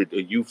I know that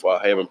the youth are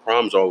having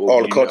problems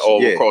all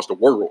across the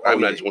world. I'm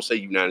not just gonna say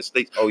United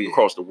States,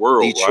 across the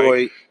world, Detroit,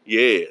 right?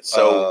 Yeah.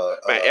 So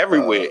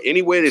everywhere,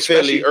 anywhere,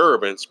 especially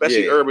urban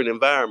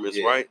environments,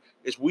 right?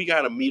 We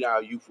got to meet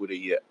our youth where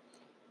they at.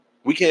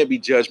 We can't be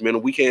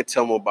judgmental. We can't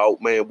tell them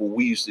about, man, what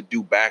we used to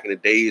do back in the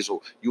days,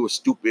 or you a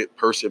stupid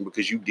person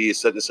because you did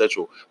such and such,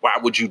 or why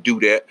would you do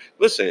that?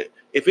 Listen,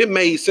 if it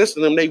made sense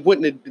to them, they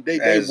wouldn't. They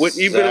wouldn't.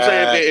 You know what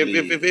I'm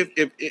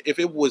saying? If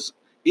it was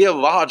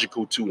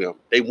illogical to them,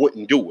 they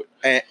wouldn't do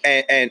it.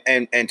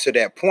 And to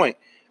that point,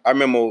 I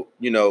remember,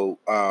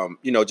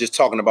 just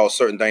talking about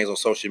certain things on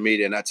social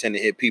media, and I tend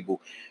to hear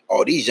people,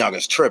 "Oh, these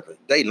youngers tripping.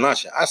 They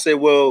lunching." I said,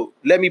 "Well,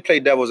 let me play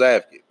devil's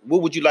advocate.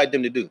 What would you like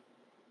them to do?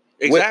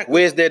 Exactly.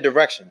 Where's their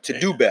direction to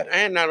do better?"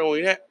 And not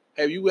only that,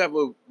 have you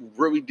ever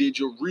really did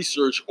your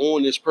research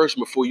on this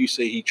person before you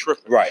say he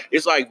tripping? Right.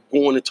 It's like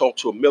going to talk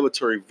to a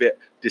military vet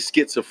that's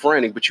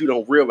schizophrenic, but you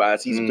don't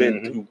realize he's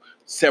been through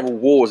several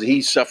wars and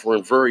he's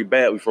suffering very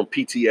badly from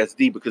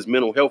PTSD, because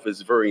mental health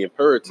is very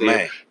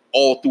imperative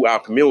all through our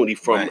community,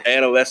 from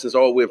adolescents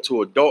all the way up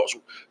to adults.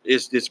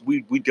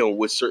 We dealing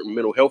with certain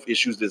mental health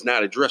issues that's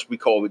not addressed. We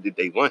call it that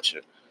they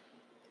lunching.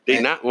 They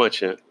not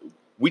lunching.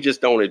 We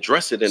just don't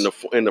address it in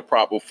the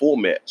proper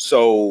format.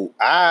 So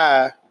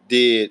I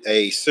did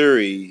a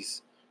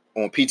series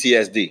on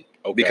PTSD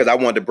because I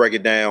wanted to break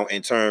it down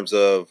in terms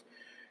of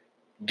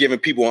giving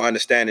people an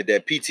understanding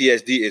that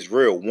PTSD is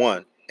real,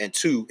 one, and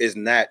two, is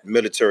not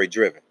military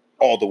driven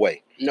all the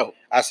way. No.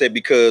 I said,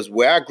 because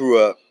where I grew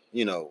up,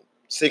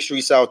 6th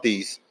Street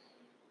Southeast,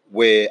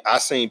 where I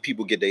seen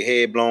people get their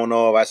head blown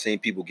off, I seen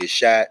people get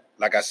shot.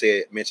 Like I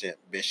said, mentioned,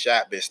 been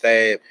shot, been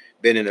stabbed,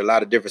 been in a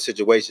lot of different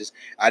situations.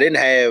 I didn't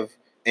have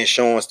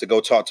insurance to go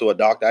talk to a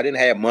doctor. I didn't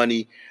have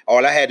money.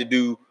 All I had to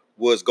do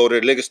was go to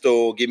the liquor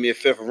store, give me a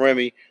fifth of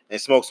Remy,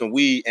 and smoke some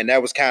weed, and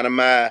that was kind of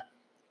my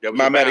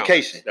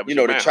medication.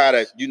 To try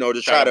to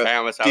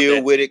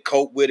deal with it,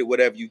 cope with it,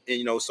 whatever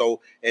So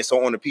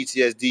on the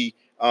PTSD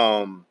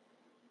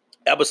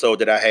episode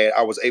that I had,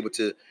 I was able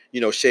to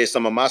share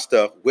some of my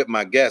stuff with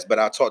my guests. But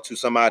I talked to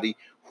somebody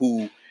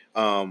who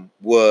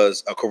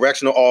was a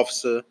correctional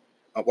officer.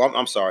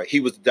 I'm sorry, he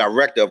was the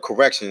director of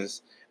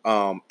corrections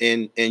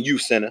in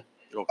youth center.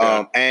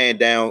 Okay. And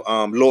down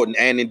Lorton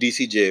and in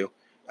DC jail,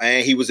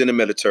 and he was in the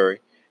military.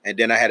 And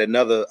then I had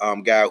another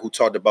guy who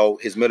talked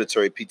about his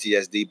military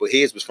PTSD, but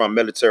his was from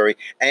military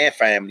and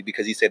family,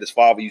 because he said his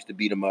father used to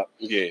beat him up.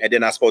 Yeah. And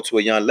then I spoke to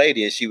a young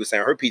lady, and she was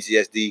saying her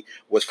PTSD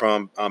was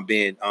from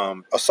being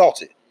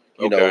assaulted.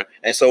 You know,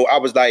 and so I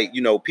was like,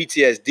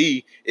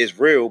 PTSD is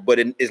real, but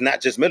it's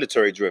not just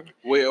military driven.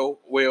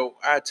 Well,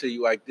 I tell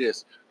you like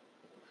this: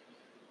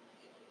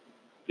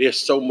 there's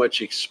so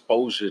much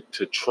exposure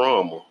to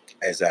trauma.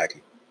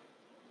 Exactly.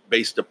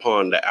 Based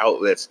upon the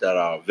outlets that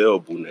are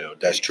available now.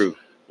 That's true.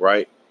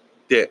 Right?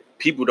 That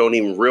people don't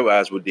even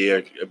realize what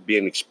they're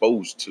being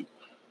exposed to.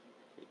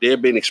 They're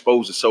being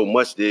exposed to so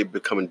much, they're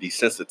becoming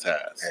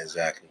desensitized.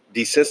 Exactly.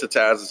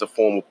 Desensitized is a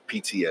form of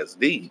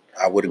PTSD.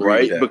 I would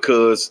agree with that.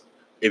 Because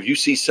if you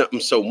see something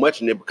so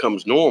much and it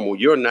becomes normal,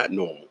 you're not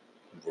normal.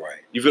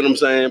 Right. You feel what I'm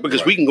saying?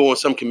 Because we can go in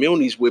some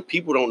communities where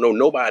people don't know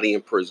nobody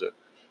in prison.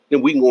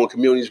 Then we can go in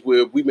communities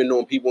where we've been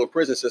knowing people in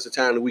prison since the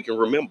time that we can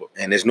remember.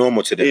 And it's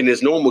normal to them. And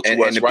it's normal to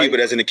us, and the people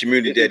that's in the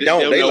community that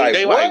don't, they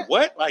like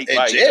what? Like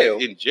in jail?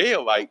 In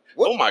jail, like,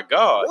 what? Oh my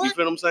God. What? You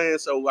feel what I'm saying?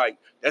 So like,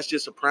 that's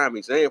just a prime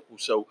example.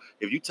 So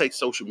if you take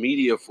social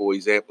media, for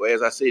example,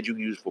 as I said, you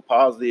can use it for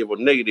positive or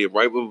negative,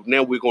 right? But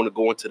now we're going to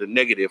go into the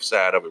negative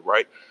side of it,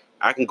 right?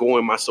 I can go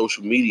in my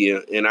social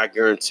media and I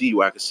guarantee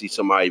you I can see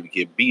somebody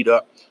get beat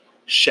up,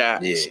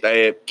 shot,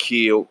 stabbed,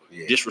 killed,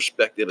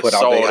 disrespected, put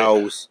out their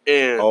house,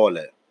 and all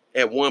that.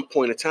 At one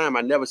point in time,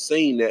 I never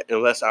seen that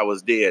unless I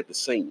was there at the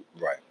scene.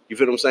 Right. You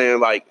feel what I'm saying?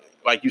 Like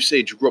you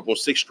said, you grew up on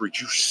 6th Street.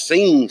 You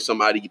seen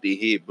somebody get their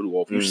head blew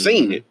off. You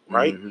seen it,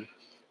 right? Mm-hmm.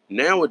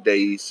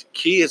 Nowadays,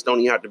 kids don't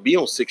even have to be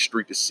on 6th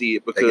Street to see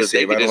it because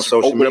they can just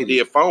open up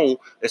their phone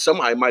and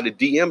somebody might have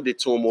DM'd it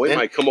to them or it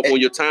might come up on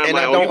your timeline. And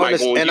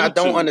I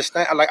don't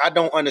understand. I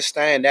don't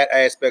understand that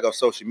aspect of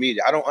social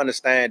media. I don't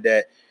understand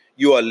that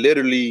you are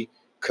literally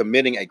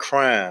committing a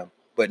crime,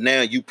 but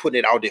now you putting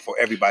it out there for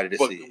everybody to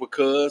see.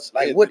 Because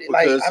I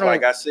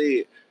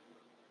said,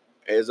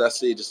 as I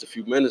said just a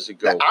few minutes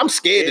ago, I'm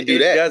scared to do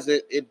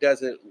that. It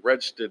doesn't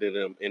register to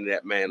them in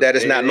that manner. That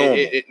is not normal.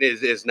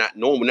 It's not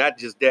normal. Not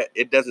just that,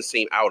 it doesn't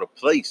seem out of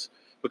place.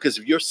 Because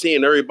if you're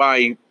seeing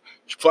everybody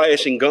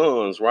flashing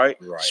guns, right?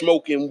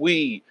 Smoking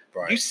weed.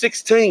 You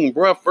 16,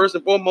 bro. First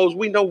and foremost,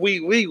 we know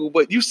weed legal,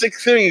 but you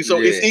 16, so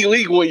it's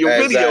illegal in your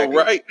video,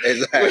 right?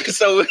 Exactly.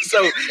 So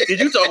did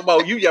you talk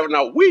about you yelling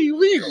out weed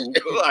legal?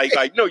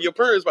 Like no, your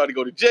parents about to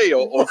go to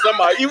jail or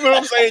somebody. You know what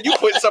I'm saying? You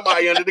put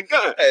somebody under the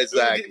gun.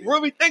 Exactly.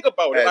 Really think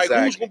about it. Like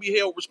who's gonna be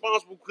held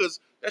responsible because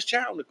that's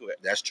child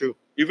neglect. That's true.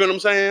 You feel what I'm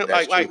saying?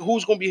 Like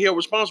who's gonna be held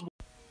responsible?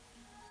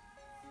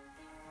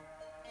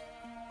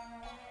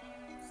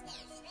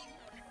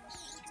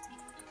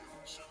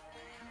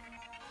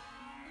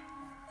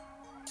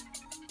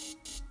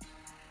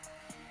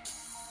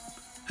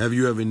 Have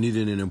you ever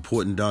needed an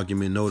important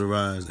document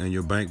notarized and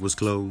your bank was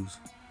closed?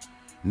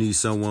 Need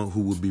someone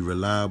who would be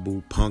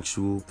reliable,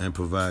 punctual, and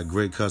provide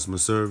great customer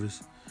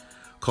service?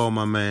 Call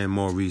my man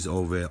Maurice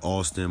over at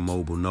Austin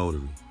Mobile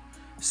Notary,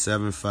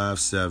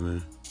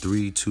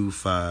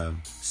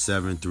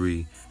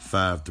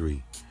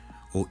 757-325-7353,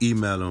 or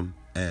email him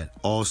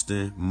at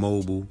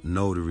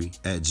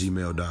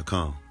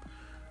austinmobilenotary@gmail.com.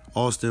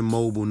 Austin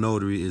Mobile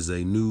Notary is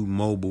a new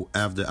mobile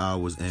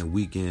after-hours and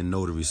weekend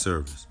notary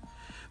service.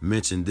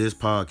 Mention this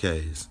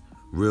podcast,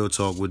 Real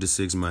Talk with the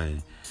Sixth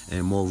Man,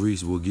 and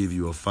Maurice will give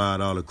you a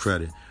 $5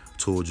 credit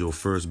towards your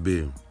first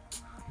bill.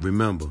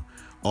 Remember,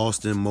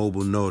 Austin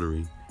Mobile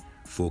Notary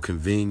for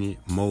convenient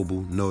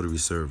mobile notary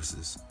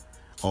services.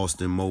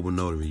 Austin Mobile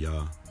Notary,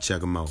 y'all. Check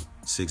them out.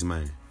 Sixth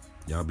Man.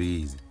 Y'all be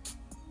easy.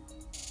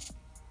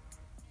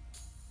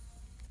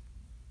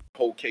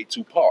 Whole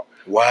K2 Park.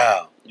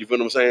 Wow. You feel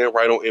what I'm saying?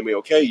 Right on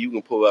MLK, you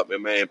can pull up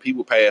and man,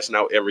 people passing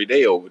out every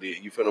day over there.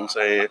 You feel what I'm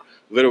saying?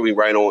 Literally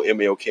right on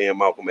MLK and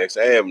Malcolm X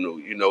Avenue.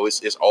 You know,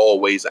 it's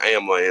always an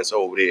ambulance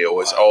over there,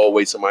 or it's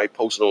always somebody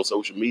posting on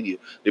social media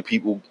that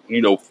people,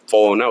 you know,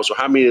 falling out. So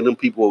how many of them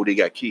people over there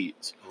got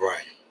kids?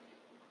 Right.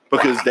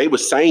 Because they were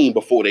sane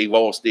before they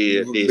lost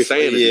their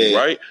sanity,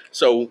 right?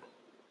 So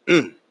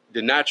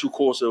the natural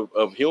course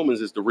of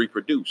humans is to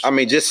reproduce. I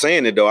mean, just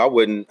saying it though, I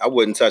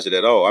wouldn't touch it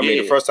at all. I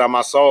mean, the first time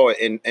I saw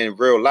it in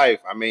real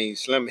life, I mean,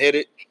 Slim hit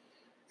it,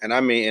 and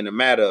I mean, in a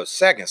matter of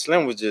seconds,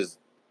 Slim was just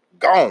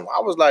gone. I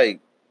was like,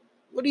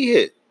 "What he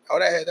hit? He on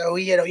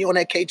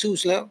that K2,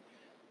 Slim?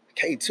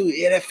 K2,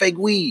 yeah, that fake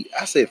weed."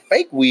 I said,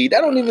 "Fake weed?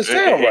 That don't even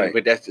sound right."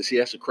 But that's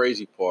the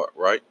crazy part,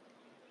 right?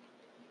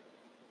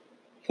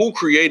 Who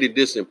created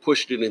this and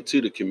pushed it into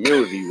the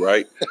community,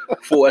 right?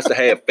 For us to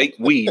have fake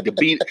weed to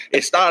beat.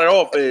 It started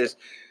off as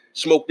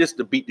smoke this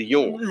to beat the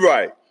urine,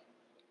 right?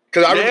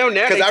 Because I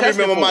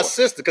remember my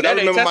sister. Because I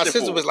remember my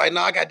sister was like,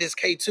 "No, I got this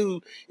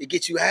K2. It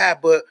gets you high,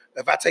 but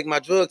if I take my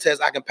drug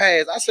test, I can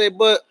pass." I said,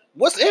 "But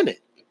what's in it?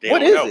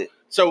 What is it?"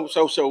 So,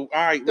 all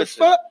right,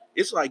 listen.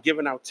 It's like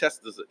giving out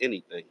testers of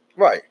anything,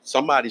 right?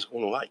 Somebody's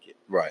going to like it,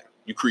 right?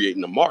 You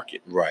creating a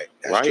market, right?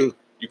 That's true.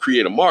 You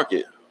create a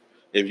market.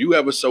 If you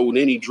ever sold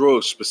any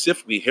drugs,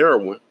 specifically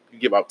heroin, you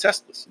give out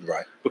testers.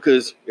 Right.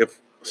 Because if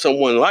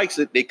someone likes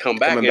it, they come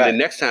back the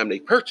next time they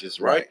purchase,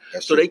 right?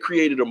 So they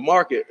created a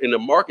market, and the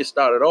market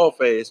started off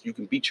as you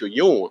can beat your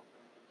urine.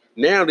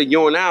 Now the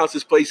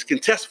urinalysis place can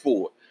test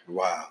for it.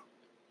 Wow.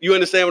 You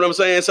understand what I'm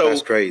saying? So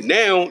that's crazy.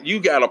 Now you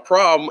got a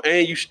problem,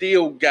 and you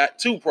still got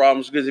two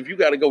problems, because if you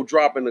got to go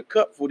drop in the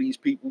cup for these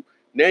people,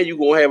 now you're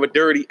going to have a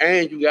dirty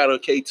and you got a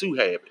K2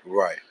 habit.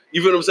 Right.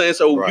 You feel what I'm saying?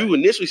 So you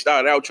initially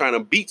started out trying to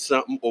beat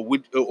something, or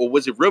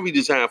was it really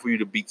designed for you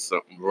to beat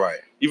something? Right.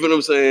 You feel what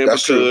I'm saying?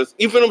 That's true.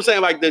 You feel what I'm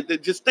saying? Like,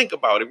 just think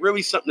about it.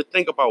 Really something to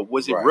think about.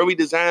 Was it really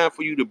designed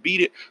for you to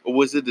beat it, or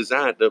was it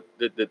designed to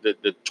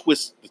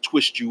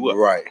twist you up?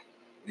 Right.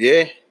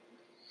 Yeah.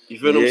 You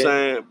feel what I'm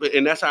saying?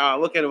 And that's how I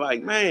look at it.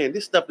 Like, man,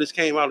 this stuff just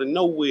came out of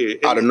nowhere.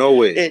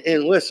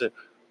 And listen,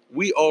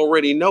 we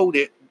already know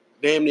that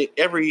damn near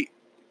every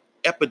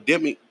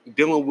epidemic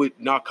dealing with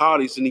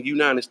narcotics in the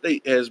United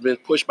States has been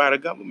pushed by the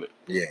government.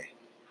 Yeah.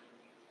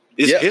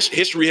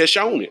 History has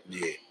shown it.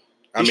 Yeah.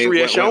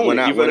 When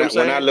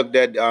I looked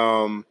at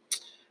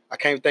I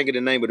can't think of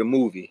the name of the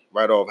movie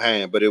right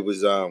offhand, but it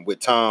was with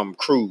Tom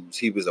Cruise.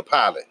 He was a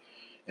pilot.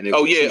 And it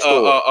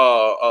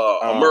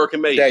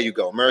American Made. There you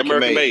go, American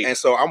Made. And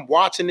so I'm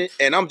watching it,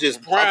 and I'm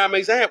just prime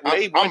example.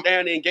 They went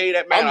down there and gave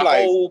that man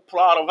whole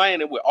plot of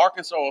land with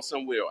Arkansas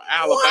somewhere,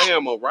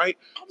 Alabama, right?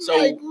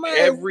 So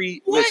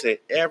every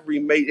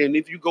mate, and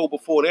if you go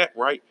before that,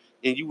 right,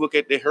 and you look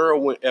at the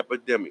heroin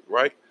epidemic,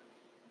 right?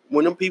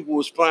 When them people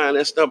was flying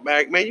that stuff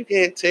back, man, you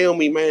can't tell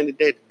me, man, that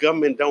the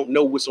government don't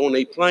know what's on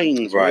their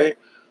planes, right? Man.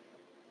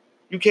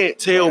 You can't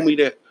tell me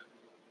that.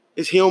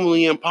 It's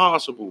humanly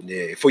impossible.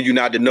 Yeah, for you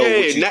not to know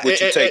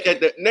what you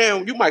take. Now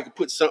you might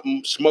put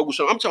something, smuggle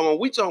something.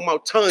 We talking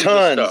about tons of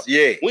stuff.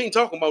 Yeah. We ain't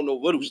talking about no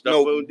little stuff.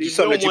 No,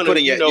 something that you put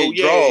in your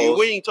drawers.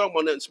 We ain't talking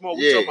about nothing small.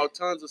 We talking about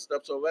tons of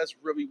stuff. So let's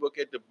really look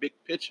at the big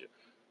picture.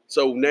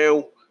 So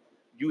now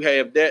you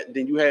have that,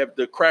 then you have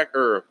the crack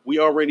herb. We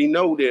already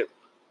know that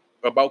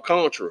about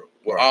Contra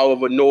with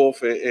Oliver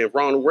North and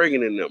Ronald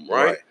Reagan and them,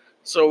 right?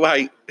 So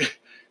like,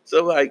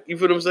 you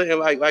feel what I'm saying?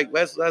 Like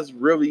let's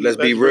really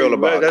be real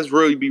about it. Let's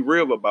really be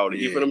real about it.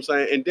 You feel what I'm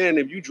saying? And then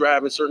if you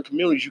drive in certain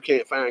communities, you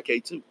can't find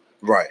K2.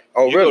 Right.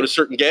 Oh, you really? go to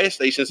certain gas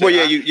stations. Well,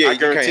 I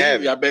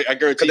guarantee you. I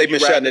guarantee they've been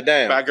shutting it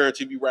down. But I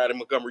guarantee if you ride in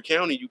Montgomery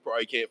County, you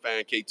probably can't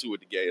find K2 at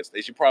the gas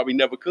station. You probably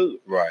never could.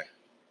 Right.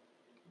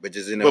 But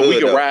just in the hood. But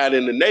we can ride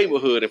in the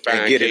neighborhood and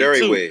find get K2. It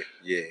everywhere.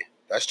 Yeah,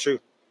 that's true.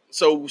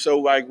 So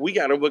like we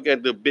got to look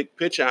at the big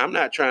picture. I'm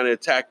not trying to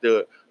attack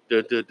the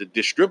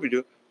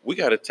distributor. We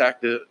got to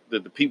attack the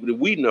people that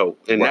we know,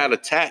 and not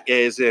attack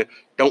as in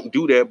don't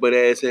do that, but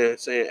as in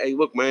saying, hey,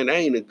 look, man, that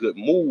ain't a good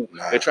move,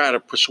 and try to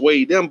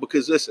persuade them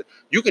because listen,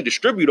 you can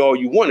distribute all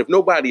you want. If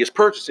nobody is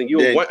purchasing,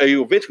 you'll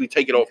eventually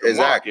take it off the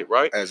market,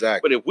 right?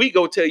 Exactly. But if we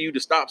go tell you to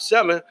stop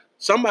selling,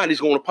 somebody's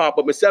going to pop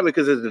up and sell it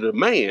because it's the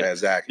demand.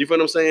 Exactly. You feel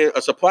what I'm saying?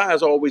 A supply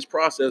is always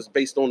processed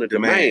based on the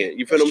demand.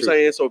 You feel what I'm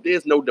saying? So if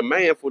there's no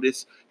demand for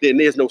this, then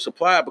there's no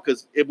supply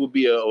because it would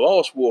be a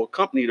loss for a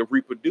company to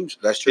reproduce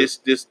this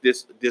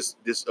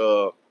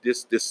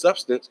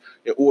substance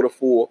in order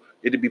for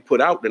it to be put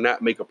out to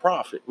not make a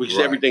profit, which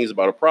everything's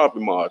about a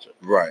profit margin.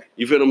 Right.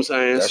 You feel what I'm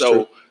saying? That's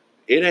true.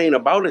 It ain't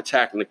about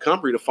attacking the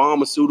company. The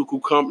pharmaceutical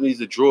companies,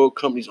 the drug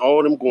companies,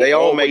 all them going. They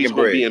all making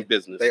bread. Be in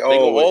business. They gonna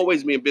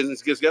always be in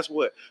business because guess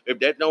what? If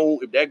that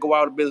go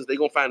out of business, they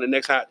gonna find the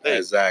next hot thing.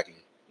 Exactly.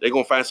 They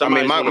gonna find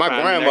somebody. I mean, my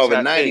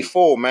grandmother,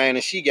 94, man,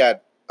 and she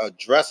got a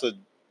dresser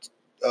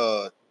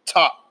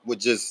top with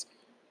just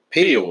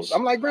pills.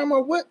 I'm like, Grandma,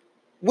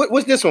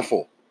 what's this one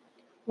for?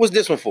 What's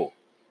this one for?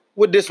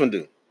 What this one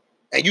do?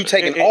 And you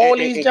taking all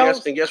these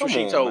jobs? And guess what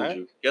she told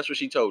you? Guess what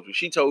she told you?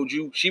 She told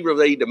you, she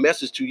relayed the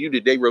message to you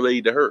that they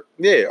relayed to her.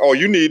 Yeah. Oh,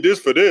 you need this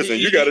for this, and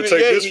you got to take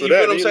this for that.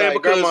 You know what I'm saying?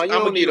 Like, because Grandma,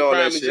 I'm going to give you a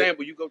prime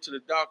example. You go to the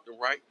doctor,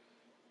 right?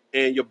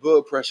 And your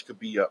blood pressure could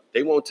be up.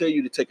 They won't tell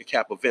you to take a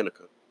cap of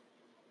vinegar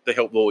to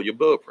help lower your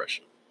blood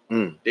pressure.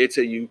 They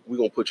tell you, we're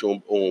going to put you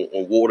on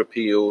water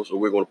pills, or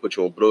we're going to put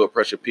you on blood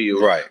pressure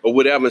pills, or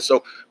whatever.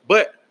 So,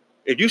 but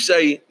if you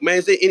say, man,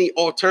 is there any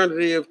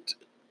alternative?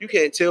 You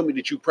can't tell me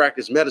that you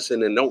practice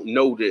medicine and don't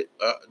know that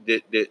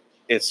that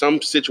in some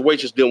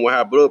situations dealing with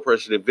high blood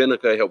pressure, that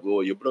vinegar help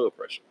lower your blood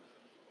pressure.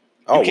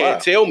 You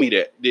can't tell me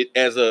that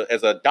as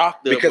a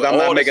doctor, because I'm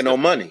not making no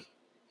money.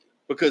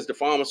 Because the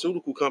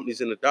pharmaceutical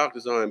companies and the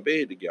doctors are in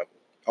bed together.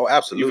 Oh,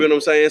 absolutely. You feel what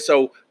I'm saying?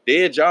 So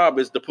their job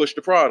is to push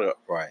the product.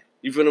 Right.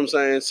 You feel what I'm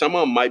saying? Some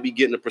of them might be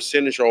getting a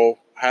percentage off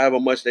however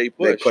much they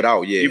push. They put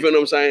out, yeah. You feel what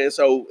I'm saying?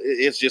 So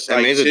it's just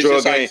like, it's a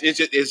drug game.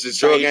 It's a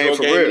drug game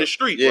for real in the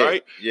street,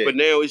 right? Yeah. But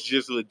now it's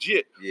just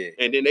legit. Yeah.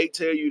 And then they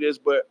tell you this,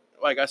 but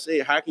like I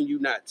said, how can you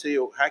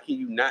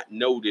not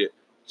know that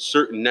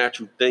certain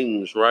natural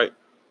things, right,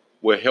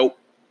 will help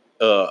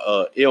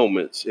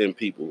ailments in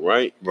people,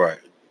 right? Right.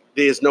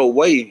 There's no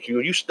way.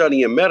 You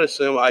studying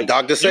medicine, like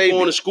Dr. Sabi. You're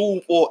going to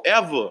school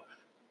forever.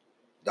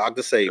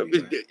 Dr.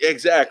 Sabi.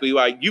 Exactly.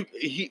 Like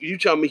you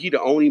tell me he the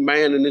only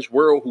man in this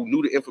world who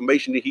knew the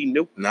information that he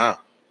knew? Nah.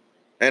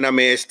 And I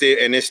mean,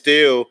 it's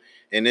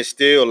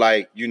still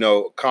like, you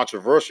know,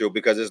 controversial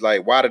because it's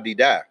like, why did he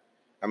die?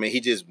 I mean, he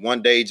just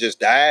one day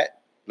just died.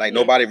 Like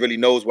nobody really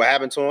knows what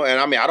happened to him. And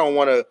I mean, I don't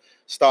want to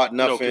start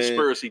nothing.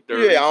 Conspiracy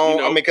theories. Yeah,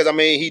 I mean, because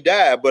he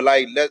died, but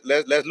like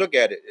let's look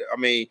at it. I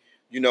mean,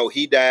 you know,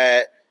 he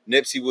died.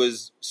 Nipsey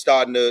was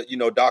starting to, you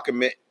know,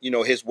 document, you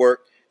know, his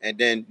work. And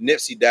then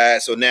Nipsey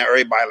died, so now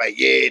everybody like,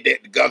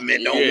 the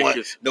government don't want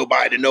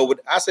nobody to know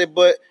what. I said,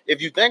 but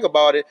if you think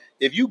about it,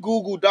 if you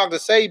Google Dr.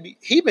 Sabi,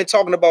 he been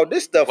talking about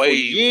this stuff for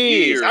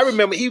years. I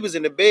remember he was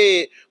in the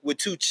bed with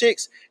two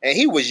chicks, and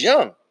he was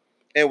young,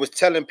 and was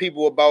telling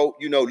people about,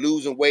 you know,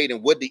 losing weight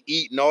and what to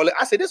eat and all that.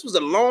 I said, this was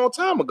a long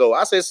time ago.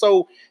 I said,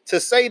 so to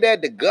say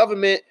that the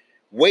government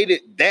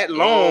waited that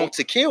long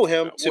to kill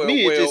him, to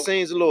me, it just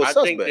seems a little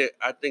suspect.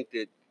 I think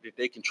that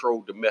they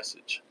controlled the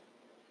message.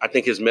 I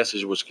think his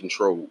message was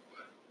controlled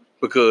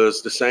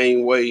because the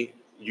same way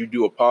you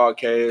do a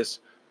podcast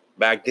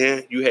Back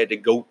then, you had to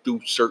go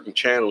through certain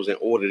channels in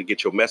order to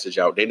get your message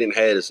out. They didn't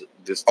have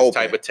this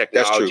type of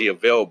technology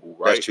available,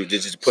 right? That's true. They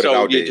just put it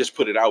out there. Just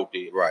put it out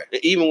there. Right.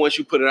 And even once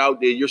you put it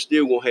out there, you're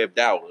still going to have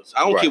doubters.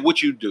 I don't care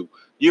what you do.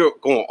 You're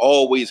going to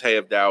always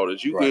have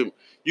doubters. You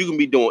can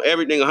be doing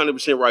everything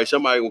 100% right.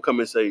 Somebody will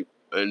come and say,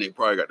 and they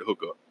probably got the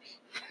hookup.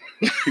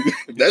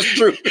 That's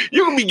true.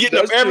 You can be getting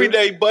up every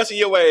day, busting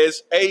your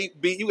ass. A,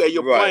 B, you got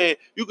your plan.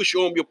 You can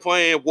show them your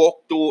plan,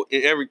 walk through it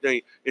and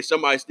everything. And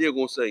somebody's still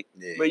going to say,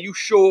 man, you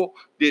sure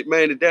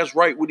that that's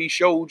right what he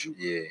showed you?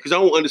 Yeah. Because I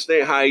don't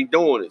understand how he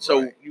doing it. So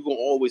you're going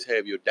to always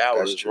have your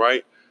doubters,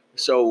 right?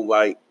 So,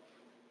 like,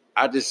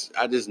 I just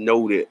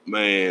know that,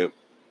 man,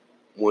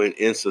 when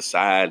in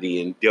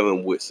society and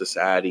dealing with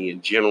society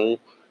in general,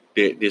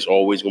 that there's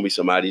always going to be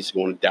somebody that's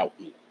going to doubt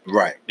me.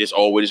 Right. There's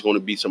always going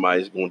to be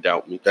somebody that's going to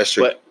doubt me. That's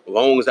true. But as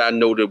long as I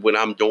know that what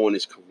I'm doing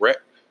is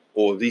correct,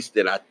 or at least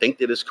that I think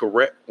that it's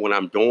correct when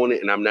I'm doing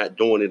it and I'm not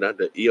doing it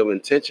under ill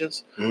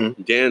intentions,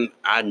 then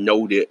I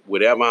know that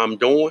whatever I'm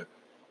doing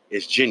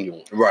is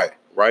genuine. Right.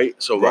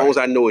 Right? So as long as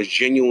I know it's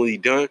genuinely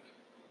done,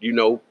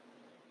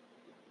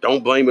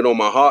 don't blame it on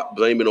my heart,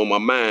 blame it on my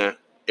mind.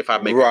 If I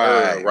make an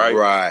error,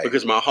 right?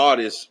 Because my heart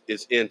is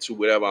into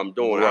whatever I'm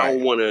doing. I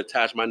don't want to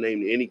attach my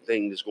name to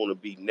anything that's going to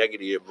be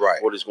negative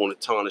or that's going to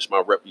tarnish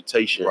my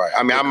reputation. Right.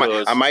 I mean,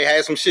 I might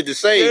have some shit to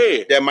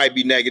say that might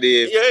be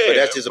negative, but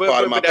that's just a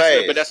part of my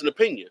past. But that's an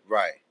opinion.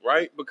 Right.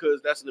 Right?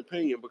 Because that's an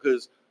opinion.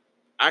 Because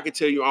I can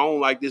tell you I don't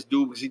like this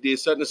dude because he did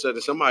such and such.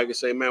 And somebody can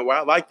say, man,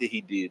 well, I like that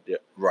he did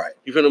that. Right.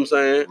 You feel what I'm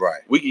saying?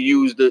 Right. We can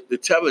use the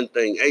telling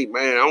thing. Hey,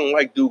 man, I don't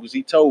like dude because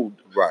he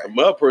told. Right.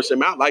 Another person,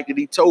 man, I like that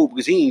he told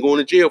because he ain't going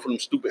to jail for them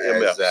stupid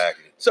MFs.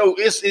 Exactly. So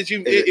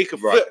it could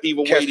flip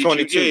either way.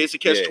 It's a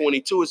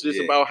catch-22. It's just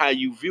about how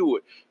you view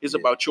it. It's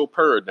about your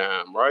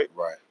paradigm, right?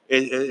 Right.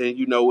 And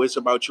it's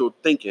about your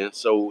thinking.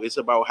 So it's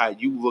about how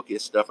you look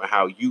at stuff and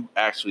how you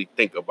actually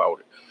think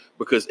about it.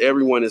 Because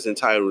everyone is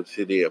entitled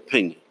to their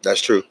opinion.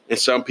 That's true. And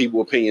some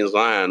people's opinions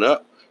line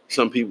up.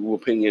 Some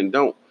people's opinion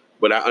don't.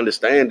 But I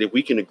understand that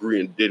we can agree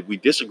and that we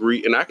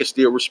disagree, and I can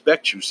still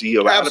respect you. See,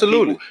 a lot of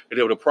people,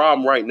 the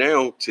problem right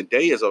now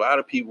today is a lot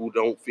of people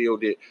don't feel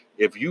that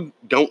if you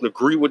don't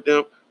agree with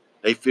them,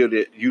 they feel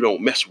that you don't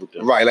mess with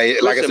them. Right,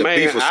 like it's a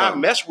beef or something. I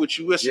mess with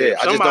you. Listen,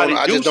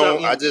 I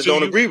just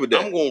don't agree with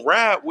that. I'm gonna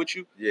ride with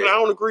you, but I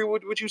don't agree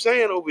with what you're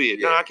saying over here.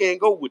 Now I can't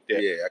go with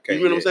that. Yeah, I can't.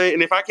 You know what I'm saying?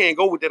 And if I can't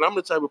go with that, I'm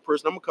the type of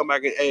person I'm gonna come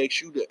back and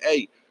ask you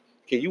hey,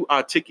 can you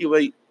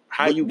articulate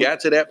how you got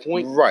to that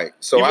point? Right.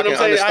 So I can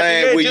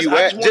understand where you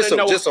at,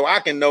 just so I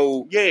can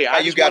know how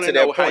you got to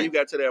that point. How you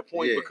got to that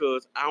point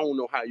because I don't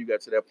know how you got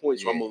to that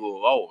point, so I'm a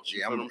little lost.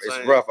 You know what I'm saying?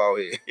 It's rough out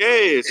here.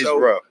 Yeah, it's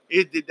rough.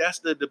 That's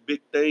the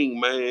big thing,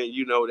 man.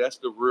 That's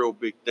the real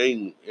big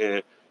thing.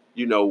 And,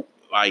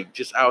 like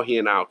just out here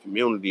in our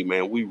community,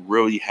 man, we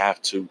really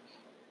have to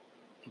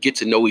get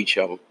to know each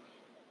other.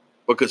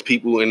 Because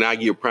people, and I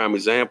give a prime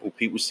example,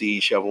 people see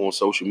each other on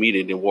social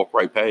media and then walk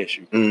right past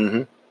you.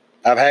 Mm-hmm.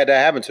 I've had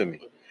that happen to me.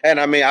 And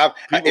I mean,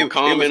 people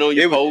comment on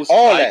your posts,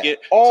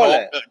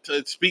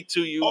 to speak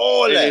to you,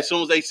 and as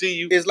soon as they see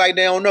you, it's like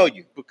they don't know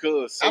you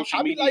because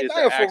social media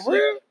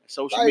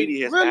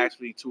has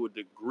actually, to a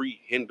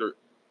degree, hindered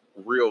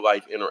real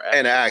life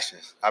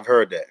interactions. I've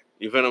heard that.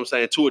 You feel what I'm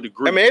saying? To a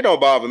degree. I mean, it don't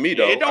bother me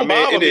though. It don't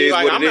bother me.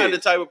 Like, I'm not the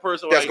type of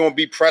person that's gonna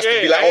be pressed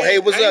to be like, oh hey,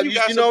 what's up? You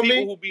know what I mean?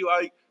 People who be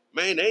like,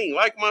 man, they ain't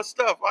like my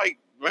stuff. Like,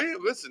 man,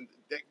 listen.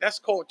 That's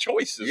called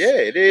choices. Yeah,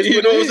 it is.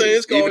 You know what I'm saying?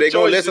 It's called either they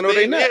gonna listen or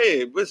they not.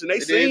 Yeah, listen, they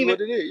seen it. What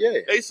it is.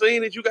 Yeah, they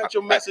seen it. You got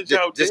your message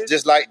out there.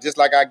 Just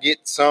like I get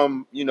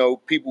some,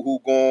 people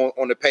who go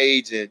on the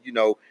page and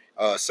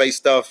say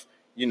stuff,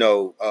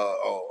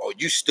 or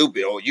you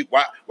stupid, or you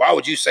why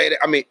would you say that?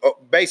 I mean,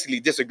 basically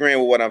disagreeing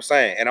with what I'm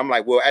saying, and I'm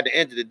like, well, at the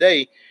end of the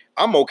day,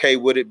 I'm okay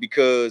with it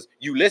because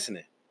you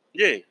listening.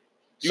 Yeah.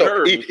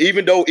 So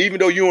even though you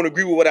don't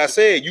agree with what I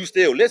said, you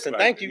still listen.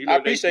 Thank you. I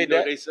appreciate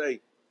that. They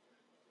say.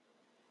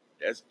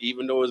 That's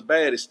even though it's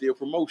bad, it's still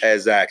promotion.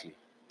 Exactly.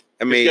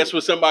 I mean, guess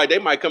what? Somebody they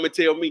might come and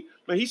tell me,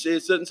 man, he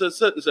said such and such,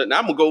 such and such. Now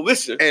I'm gonna go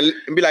listen and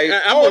be like,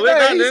 I'm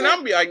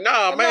gonna be like,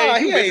 nah,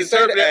 man, you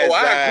misinterpreted that. Oh,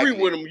 I agree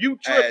with him. You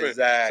tripping.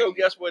 Exactly. So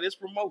guess what? It's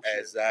promotion.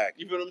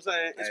 Exactly. You feel what I'm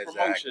saying? It's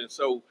promotion.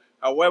 So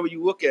however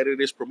you look at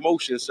it, it's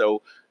promotion.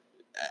 So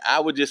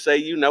I would just say,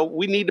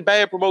 we need the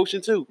bad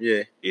promotion too.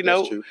 Yeah.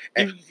 That's true.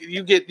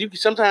 You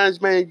sometimes,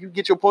 man, you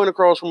get your point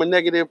across from a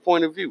negative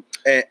point of view.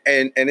 And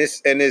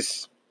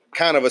it's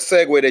kind of a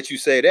segue that you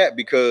say that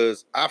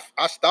because I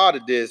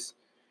started this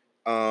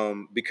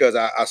because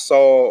I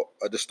saw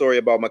the story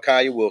about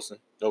Ma'Khia Wilson.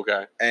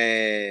 Okay.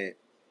 And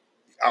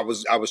I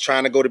was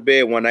trying to go to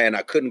bed one night and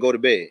I couldn't go to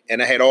bed.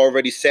 And I had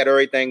already set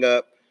everything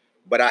up,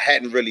 but I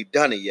hadn't really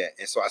done it yet.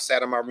 And so I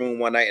sat in my room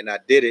one night and I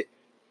did it.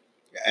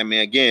 I mean,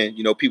 again,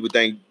 people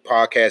think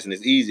podcasting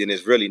is easy and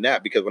it's really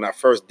not, because when I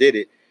first did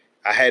it,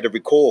 I had to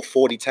record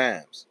 40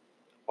 times.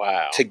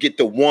 Wow. To get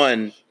the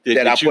one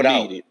that I put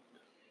out. Needed.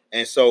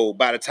 And so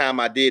by the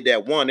time I did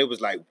that one, it was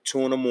like 2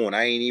 a.m.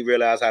 I ain't even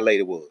realize how late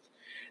it was.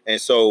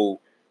 And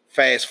so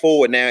fast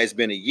forward now, it's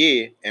been a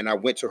year, and I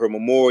went to her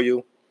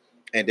memorial.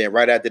 and then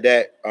right after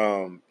that,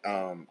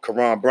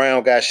 Karan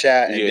Brown got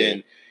shot,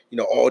 and then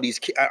all these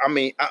kids. I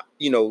mean,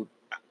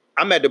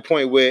 I'm at the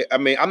point where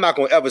I'm not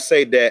gonna ever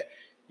say that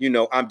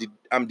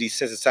I'm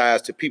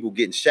desensitized to people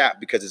getting shot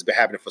because it's been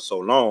happening for so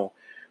long.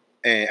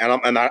 And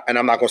I'm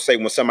not gonna say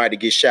when somebody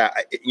gets shot,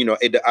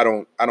 I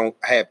don't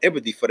have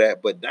empathy for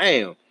that. But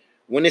damn,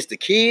 when it's the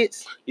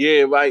kids,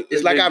 right.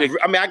 It's like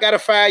I got a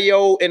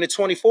 5-year-old and a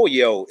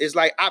 24-year-old. It's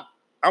like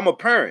I'm a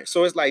parent,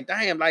 so it's like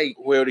damn, like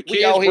the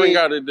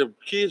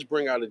kids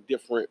bring out a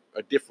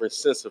different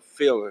sense of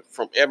feeling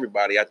from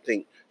everybody, I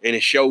think, and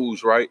it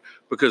shows, right?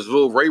 Because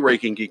little Ray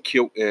can get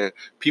killed, and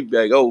people be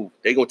like, oh,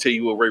 they gonna tell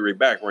you what Ray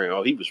background.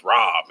 Oh, he was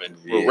robbed, and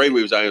Ray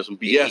was out here some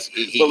BS.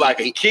 But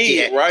like a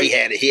kid, right?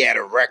 He had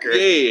a record.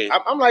 Yeah,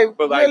 I'm like,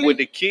 but really? like with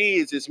the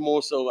kids, it's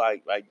more so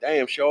like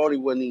damn, Shorty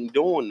wasn't even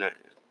doing that.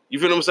 You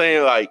feel what I'm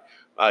saying? Like,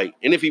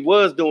 and if he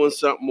was doing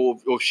something,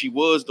 or she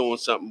was doing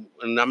something,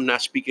 and I'm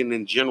not speaking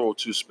in general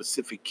to a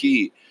specific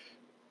kid,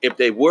 if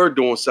they were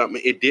doing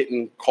something, it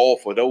didn't call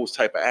for those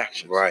type of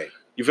actions, right?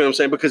 You feel what I'm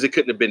saying? Because it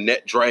couldn't have been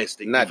that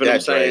drastic. Not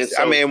that drastic.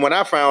 So, when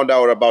I found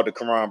out about the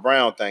Karan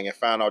Brown thing and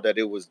found out that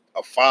it was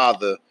a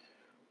father,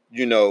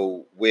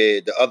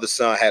 where the other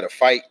son had a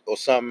fight or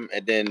something,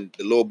 and then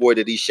the little boy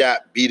that he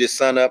shot beat his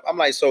son up. I'm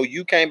like, so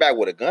you came back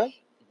with a gun?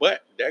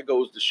 But that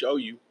goes to show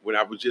you when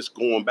I was just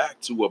going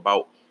back to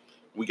about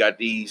we got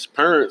these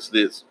parents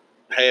that's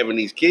having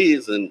these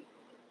kids, and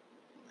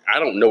I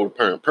don't know the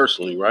parent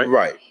personally, right?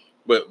 Right.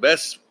 But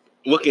let's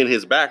look in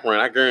his background.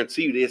 I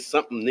guarantee you there's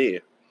something there.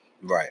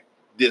 Right.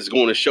 That's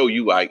going to show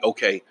you like,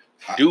 okay,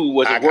 dude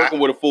wasn't working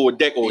with a full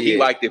deck, or he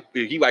liked it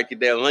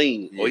that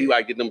lean, or he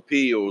liked it them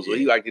pills, or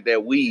he liked it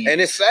that weed.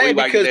 And it's sad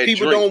because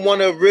people don't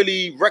want to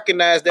really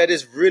recognize that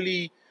it's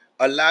really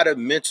a lot of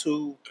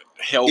mental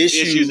health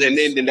issues. And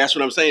then that's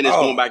what I'm saying. It's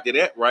going back to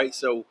that, right?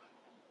 So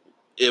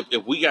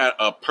if we got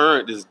a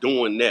parent that's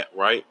doing that,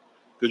 right?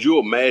 Could you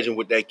imagine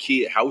what that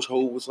kid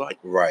household was like?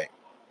 Right.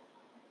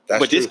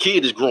 But this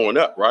kid is growing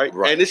up, right?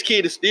 And this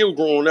kid is still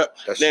growing up.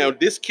 Now,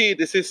 this kid,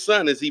 that's his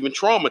son, is even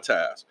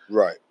traumatized.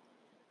 Right.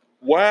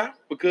 Why?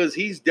 Because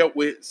he's dealt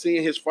with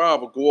seeing his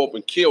father go up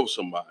and kill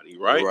somebody,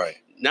 right? Right.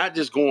 Not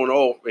just going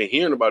off and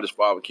hearing about his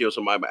father kill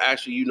somebody, but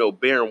actually,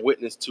 bearing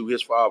witness to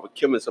his father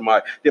killing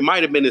somebody that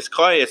might have been his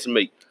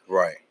classmate.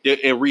 Right.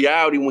 In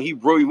reality, when he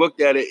really looked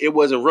at it, it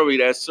wasn't really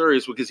that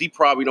serious because he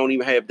probably don't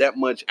even have that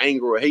much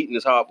anger or hate in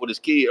his heart for his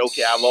kid.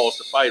 Okay, I lost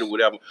the fight or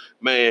whatever.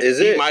 Man,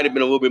 he might have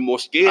been a little bit more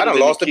scared. I done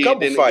lost a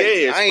couple fights.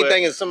 Yes, I ain't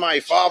thinking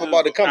somebody's father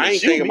about to come and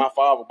shoot me. I ain't thinking my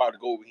father about to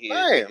go over here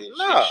and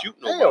shoot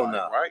nobody, hell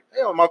no. Right?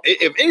 Hell,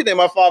 if anything,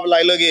 my father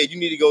like, look here, you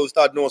need to go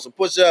start doing some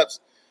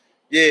push-ups.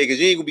 Yeah, because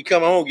you ain't gonna be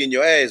coming home getting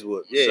your ass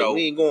whooped. Yeah, so,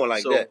 we ain't going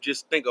like that. So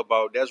just think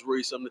about, that's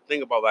really something to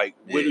think about. Like,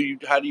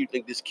 how do you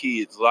think this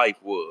kid's life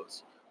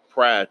was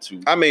prior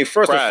to?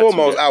 First and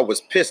foremost, I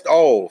was pissed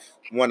off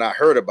when I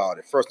heard about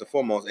it. First and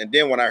foremost, and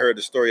then when I heard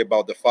the story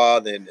about the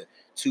father and the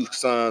two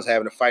sons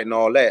having a fight and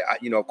all that,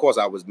 of course,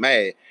 I was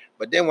mad.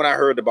 But then when I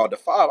heard about the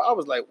father, I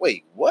was like,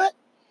 wait, what?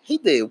 He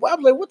did. Well, I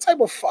was like, what type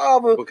of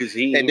father? Because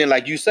and then,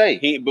 like you say,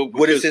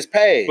 what is his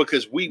past?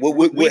 Because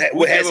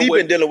what has he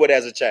been dealing with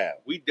as a child?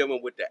 We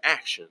dealing with the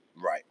action.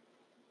 Right.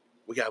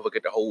 We gotta look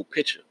at the whole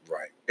picture.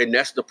 Right. And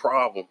that's the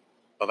problem.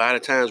 A lot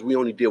of times we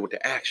only deal with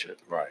the action.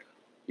 Right.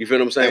 You feel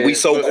what I'm saying? And we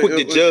so quick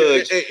to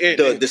judge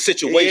the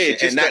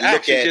situation and not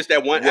look at just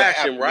that one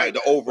action, right?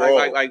 Like the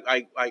overall.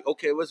 Like,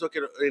 okay, let's look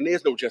at it. And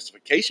there's no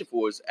justification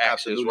for his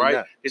actions, absolutely right?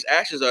 Not. His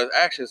actions are his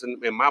actions.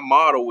 And my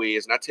motto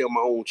is, and I tell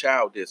my own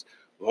child this,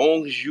 as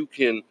long as you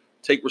can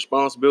take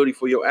responsibility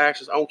for your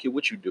actions, I don't care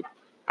what you do.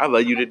 I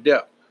love you to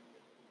death.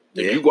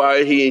 If you go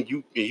out here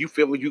and you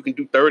feel like you can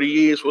do 30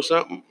 years for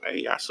something,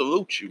 hey, I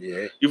salute you.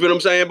 Yeah. You feel what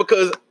I'm saying?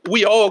 Because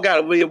we all got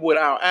to live with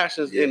our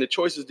actions and the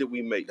choices that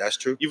we make. That's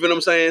true. You feel what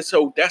I'm saying?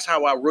 So that's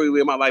how I really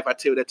live my life. I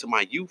tell that to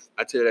my youth.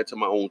 I tell that to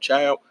my own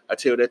child. I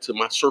tell that to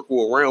my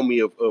circle around me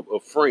of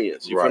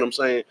friends. You feel what I'm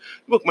saying?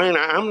 Look, man,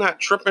 I'm not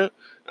tripping.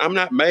 I'm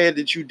not mad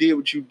that you did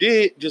what you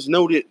did. Just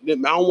know that I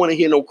don't want to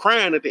hear no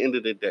crying at the end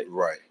of the day.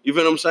 Right. You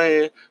feel what I'm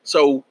saying?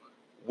 So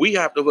we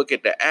have to look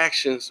at the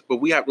actions, but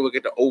we have to look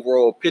at the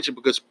overall picture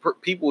because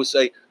people would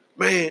say,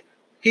 man,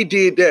 he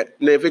did that.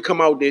 And if it come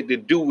out that the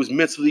dude was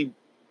mentally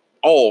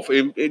off,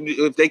 and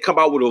if they come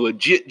out with a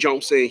legit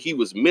jump saying he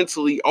was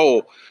mentally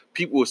off,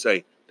 people would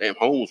say, damn,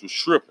 Holmes was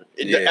tripping.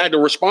 Yeah. The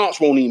response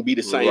won't even be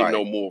the same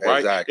no more, right?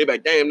 Exactly. They're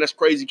like, damn, that's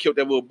crazy, killed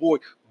that little boy.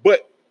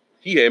 But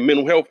he had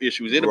mental health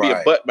issues. It'll be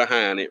a but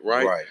behind it,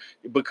 right?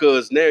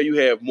 Because now you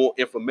have more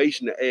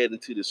information to add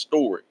into the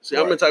story. See,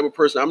 I'm the type of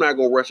person, I'm not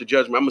going to rush a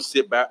judgment. I'm going to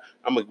sit back.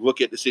 I'm going to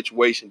look at the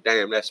situation.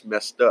 Damn, that's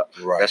messed up.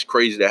 Right. That's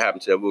crazy that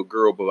happened to that little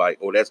girl. But like,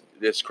 oh,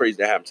 that's crazy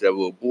that happened to that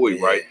little boy,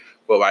 right?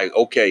 But like,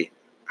 okay,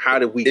 how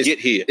did we get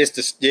here?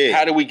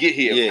 How did we get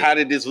here? Yeah. How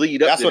did this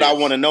lead up That's to what this? I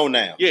want to know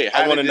now. Yeah,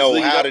 I want to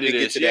know how did it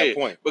get to that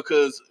point?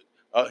 Because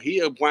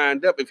he'll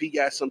wind up, if he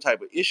got some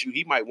type of issue,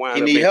 he might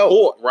wind up in help.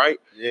 court, right?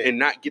 Yeah. And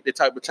not get the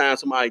type of time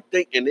somebody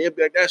think, and they'll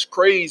be like, that's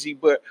crazy,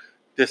 but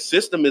The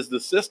system is the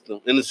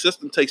system, and the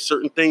system takes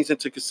certain things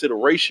into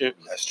consideration.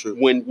 That's true.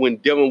 When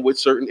dealing with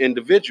certain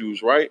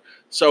individuals, right?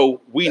 So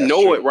we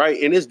know it,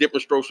 right? And it's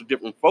different strokes for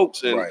different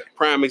folks. And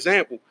prime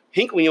example,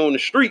 Hinckley on the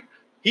street,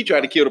 he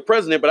tried to kill the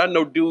president, but I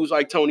know dudes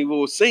like Tony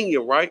Willis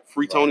Sr., right?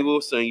 Free Tony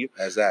Willis Sr.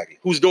 Exactly.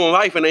 Who's doing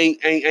life and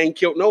ain't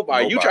killed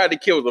nobody. You tried to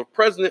kill the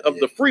president of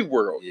the free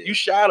world. You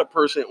shot a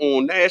person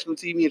on national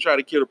TV and tried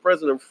to kill the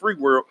president of the free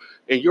world,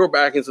 and you're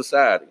back in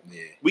society.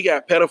 We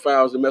got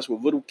pedophiles that mess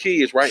with little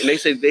kids, right? And they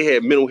say they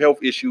had mental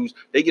health issues.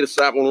 They get a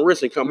slap on the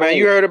wrist and come home. Man,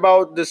 you heard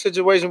about the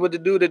situation with the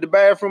dude at the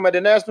bathroom at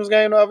the Nationals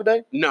game the other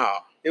day? Nah.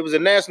 It was a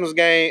Nationals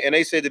game, and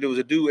they said that there was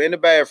a dude in the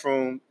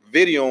bathroom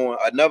videoing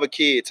another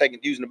kid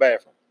using the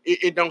bathroom.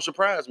 It don't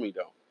surprise me,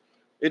 though.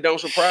 It don't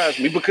surprise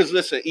me because,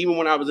 listen, even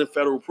when I was in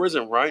federal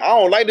prison, right? I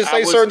don't like to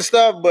say certain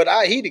stuff, but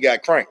he'd have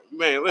got cranked.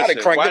 Man, listen, I'd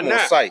have cranked him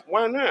on site.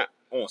 Why not?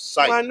 On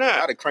site. Why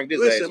not? I'd have cranked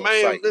his ass on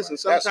site. Listen,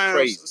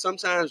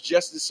 sometimes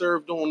justice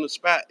served on the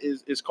spot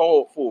is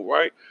called for,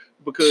 right?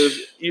 Because,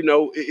 you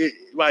know,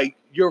 like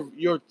you're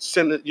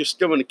still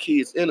in the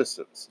kid's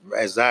innocence.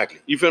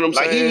 Exactly. You feel what I'm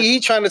saying? Like he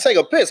trying to take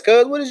a piss,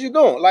 cuz what is you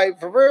doing? Like,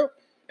 for real?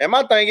 And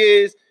my thing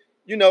is,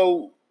 you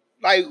know,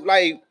 like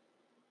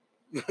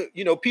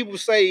you know, people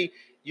say,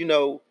 you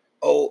know,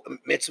 oh,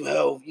 mental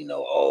health, you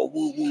know, oh,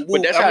 woo, woo, woo.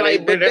 But that's how they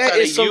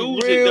use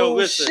it, though.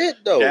 Listen, shit,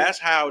 though. That's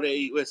how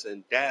they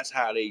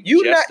justify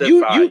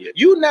it.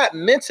 You not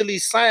mentally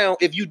sound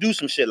if you do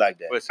some shit like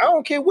that. Listen, I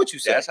don't care what you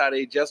say. That's how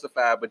they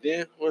justify it. But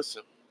then,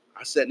 listen,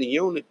 I sat in the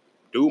unit.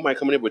 Dude might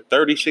come in with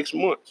 36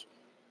 months.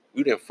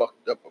 You done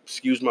fucked up,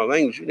 excuse my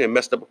language, you done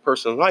messed up a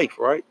person's life,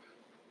 right?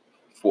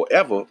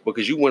 Forever,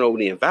 because you went over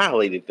there and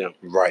violated them.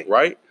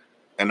 Right?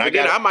 And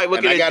I might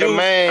look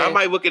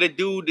at a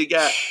dude that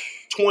got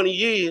 20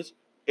 years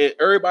and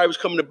everybody was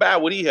coming to buy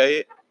what he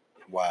had.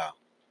 Wow.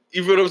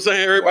 You feel what I'm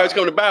saying? Everybody's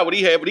coming to buy what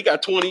he had, but he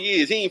got 20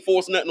 years. He ain't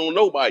forced nothing on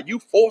nobody. You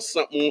forced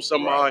something on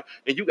somebody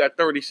and you got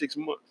 36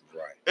 months.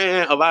 Right.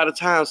 And a lot of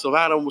times, a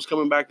lot of them was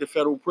coming back to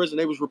federal prison.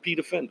 They was repeat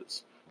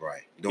offenders.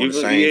 Right. Doing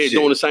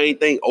the same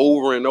thing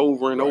over and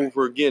over and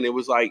over again. It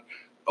was like,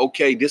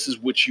 okay, this is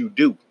what you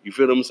do. You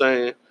feel what I'm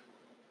saying?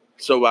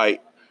 So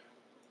like,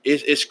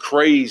 it's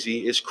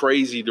crazy. It's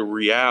crazy the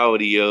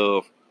reality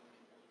of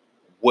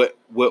what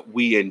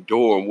we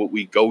endure and what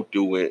we go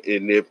through.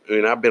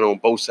 And I've been on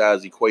both sides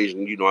of the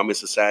equation. You know, I'm in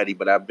society,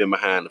 but I've been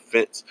behind the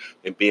fence.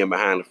 And being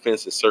behind the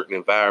fence in certain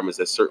environments,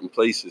 at certain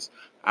places,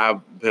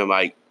 I've been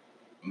like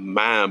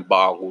mind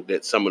boggled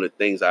at some of the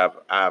things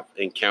I've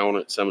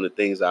encountered, some of the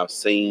things I've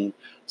seen,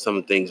 some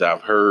of the things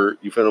I've heard.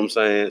 You feel what I'm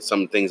saying?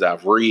 Some of the things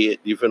I've read.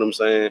 You feel what I'm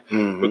saying?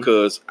 Mm-hmm.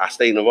 Because I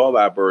stay in the law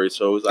library,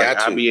 so it's like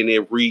I be in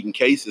there reading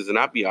cases, and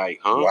I be like,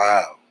 huh?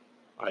 Wow.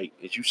 Like,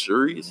 is you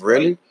serious?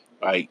 Really?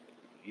 Like,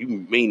 you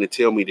mean to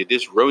tell me that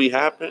this really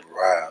happened?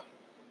 Wow.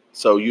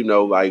 So, you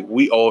know, like,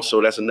 we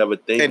also, that's another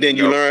thing. And then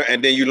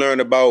you learn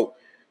about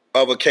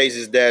other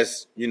cases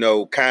that's, you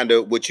know, kind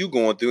of what you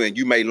going through, and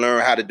you may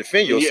learn how to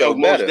defend yourself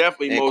better.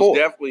 Most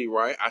definitely,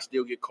 right? I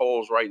still get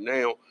calls right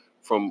now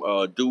from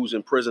dudes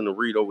in prison to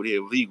read over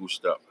their legal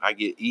stuff. I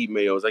get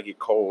emails, I get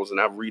calls, and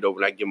I read over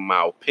and I give them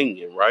my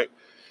opinion, right?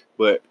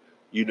 But,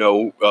 you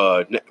know,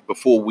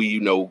 before we,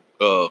 you know,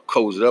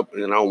 close it up,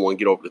 and I don't want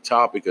to get off the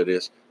topic of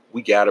this,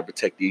 we got to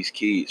protect these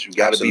kids. You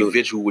got to be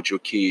vigilant with your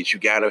kids. You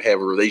got to have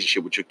a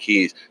relationship with your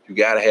kids. You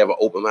got to have an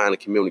open line of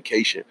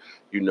communication.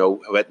 You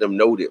know, let them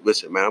know that,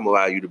 listen, man, I'm going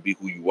to allow you to be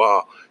who you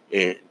are.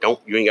 And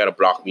you ain't got to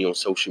block me on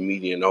social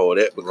media and all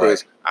that,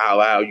 because I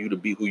allow you to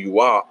be who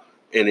you are.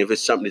 And if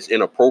it's something that's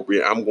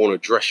inappropriate, I'm going to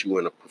address you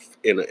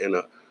in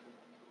a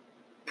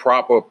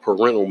proper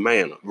parental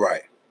manner.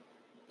 Right.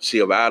 See,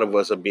 a lot of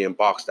us are being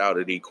boxed out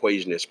of the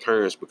equation as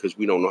parents because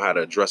we don't know how to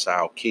address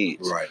our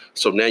kids. Right.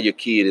 So now your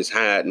kid is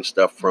hiding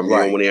stuff from you.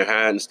 And when they're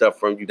hiding stuff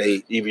from you,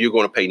 either you're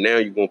going to pay now,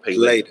 you're going to pay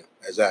later.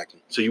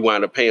 Exactly. So you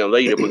wind up paying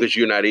later because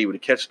you're not able to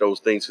catch those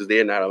things because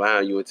they're not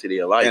allowing you into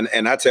their life.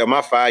 And I tell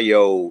my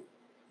 5-year-old,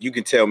 you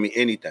can tell me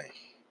anything.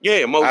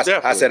 Yeah, most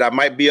definitely. I said I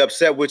might be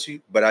upset with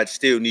you, but I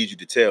still need you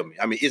to tell me.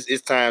 I mean,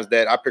 it's times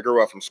that I pick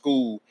her up from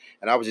school,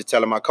 and I was just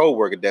telling my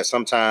coworker that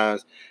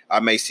sometimes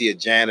I may see a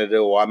janitor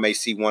or I may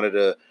see one of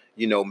the,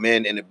 you know,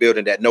 men in the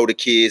building that know the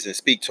kids and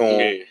speak to them.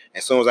 Yeah. And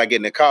as soon as I get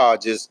in the car,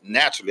 just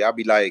naturally, I'll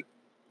be like,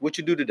 "What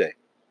you do today?"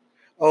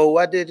 "Oh,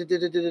 I did.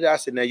 I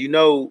said, "Now, you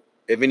know,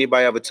 if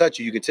anybody ever touch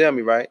you, you can tell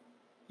me, right?"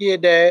 "Yeah,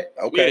 Dad."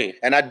 "Okay." Yeah.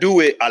 And I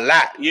do it a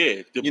lot.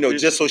 Yeah. You know,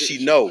 just so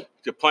she know.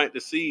 To plant the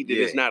seed that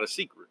it's not a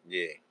secret.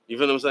 Yeah. You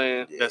feel what I'm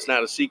saying? Yeah. That's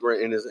not a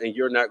secret, and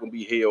you're not going to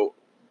be held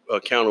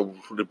accountable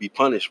to be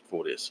punished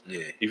for this.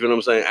 Yeah. You feel what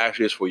I'm saying?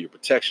 Actually, it's for your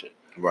protection.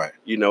 Right.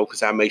 You know,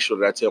 because I make sure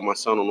that I tell my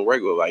son on the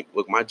regular, like,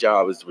 look, my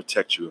job is to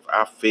protect you. If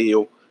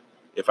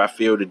I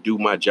fail to do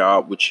my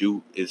job with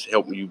you, is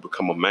helping you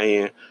become a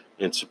man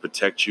and to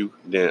protect you,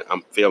 then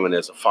I'm failing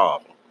as a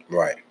father.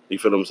 Right. You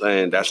feel what I'm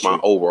saying? That's my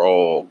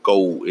overall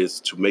goal,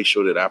 is to make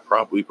sure that I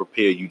properly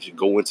prepare you to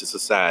go into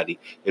society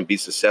and be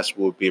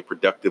successful and be a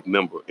productive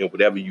member in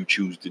whatever you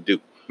choose to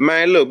do.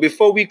 Man, look,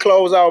 before we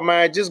close out,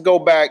 man, just go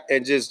back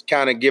and just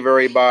kind of give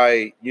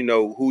everybody, you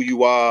know, who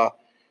you are,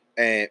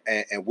 and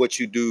what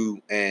you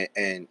do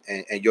and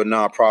your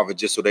nonprofit,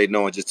 just so they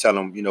know, and just tell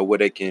them, you know, where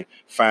they can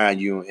find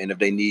you, and if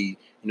they need,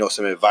 you know,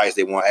 some advice,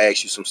 they want to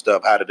ask you some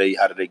stuff, how do they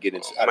get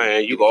into?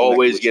 Man, you can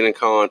always get in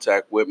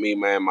contact with me,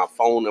 man. My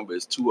phone number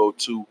is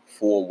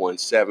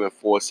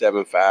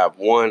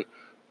 202-417-4751.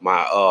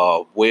 My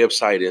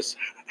website is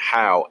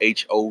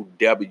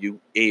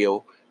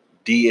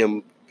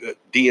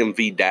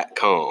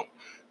HOWLDMV.com.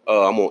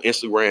 I'm on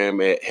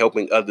Instagram at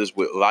Helping Others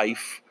with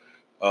Life.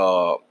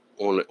 On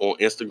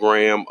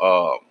Instagram,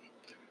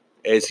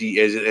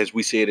 as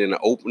we said in the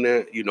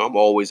opener, you know, I'm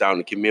always out in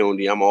the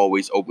community. I'm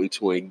always open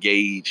to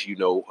engage. You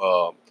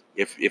know,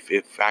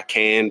 if I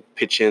can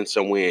pitch in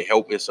somewhere and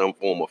help in some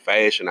form or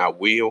fashion, I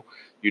will.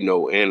 You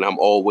know, and I'm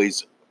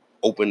always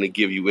open to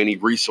give you any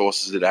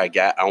resources that I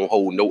got. I don't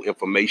hold no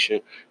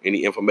information.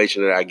 Any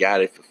information that I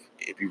got, if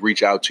you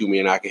reach out to me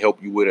and I can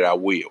help you with it, I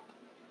will.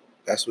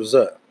 That's what's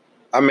up.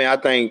 I mean, I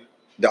think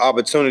the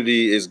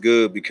opportunity is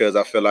good because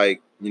I feel like,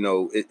 you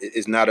know,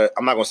 it's not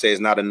I'm not going to say it's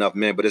not enough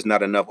men, but it's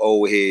not enough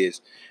old heads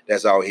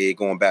that's out here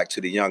going back to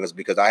the youngest,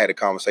 because I had a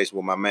conversation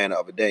with my man the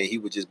other day. He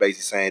was just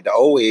basically saying the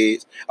old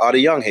heads are the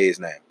young heads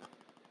now.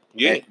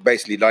 Yeah. And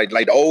basically, like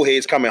the old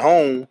heads coming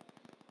home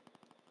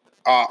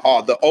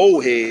are the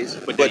old heads,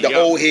 but the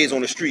old heads on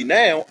the street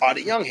now are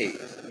the young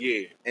heads.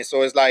 Yeah. And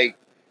so it's like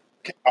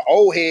an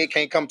old head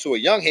can't come to a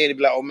young head and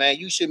be like, oh, man,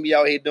 you shouldn't be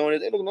out here doing it.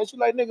 They looking at you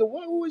like, nigga,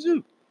 who is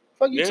you?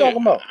 What you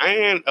talking about?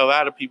 And a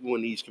lot of people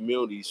in these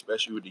communities,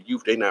 especially with the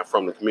youth, they're not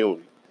from the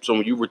community. So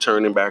when you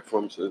returning back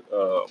from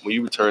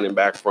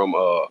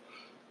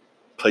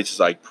places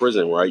like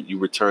prison, right? You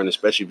return,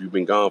 especially if you've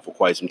been gone for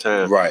quite some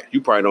time. Right.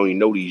 You probably don't even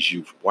know these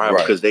youth. Why? Right.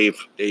 Because they've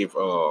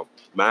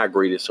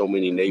migrated so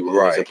many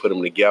neighborhoods and put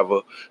them together.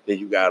 Then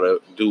you got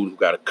a dude who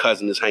got a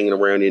cousin that's hanging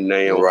around there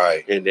now.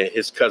 Right. And then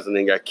his cousin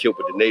then got killed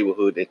with the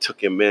neighborhood and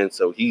took him in.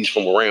 So he's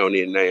from around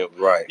there now.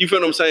 Right. You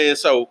feel what I'm saying?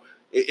 So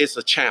it's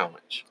a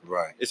challenge.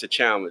 Right. It's a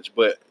challenge.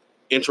 But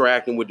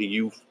interacting with the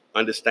youth,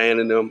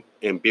 understanding them,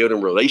 and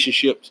building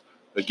relationships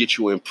will get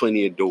you in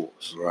plenty of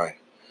doors. Right.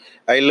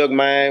 Hey, look,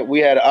 man, we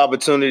had an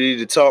opportunity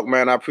to talk,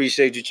 man. I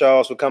appreciate you,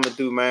 Charles, for coming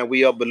through, man.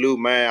 We up Baloo,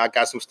 man. I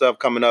got some stuff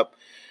coming up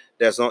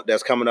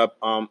that's coming up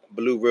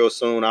Baloo real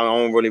soon. I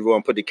don't really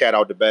want to put the cat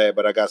out the bag,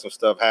 but I got some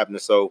stuff happening.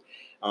 So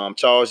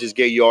Charles just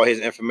gave you all his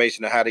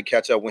information on how to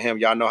catch up with him.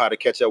 Y'all know how to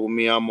catch up with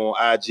me. I'm on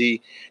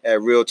IG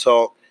at Real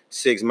Talk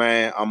 6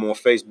 Man. I'm on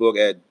Facebook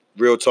at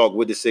Real Talk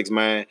with the 6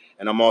 Man,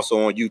 and I'm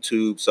also on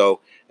YouTube.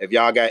 So if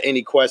y'all got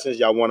any questions,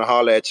 y'all want to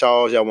holler at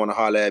Charles, y'all want to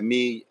holler at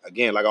me.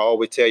 Again, like I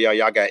always tell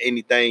y'all got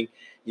anything,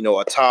 you know,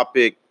 a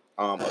topic,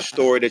 a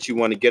story that you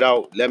want to get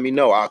out, let me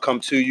know. I'll come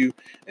to you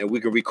and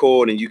we can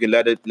record, and you can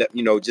let it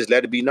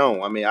be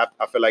known. I mean, I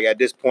feel like at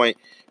this point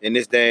in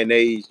this day and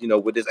age, you know,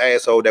 with this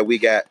asshole that we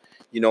got,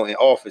 you know, in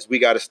office, we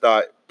got to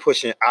start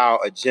pushing our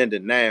agenda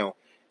now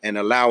and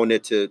allowing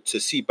it to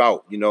seep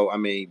out. You know, I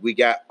mean, we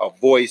got a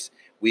voice,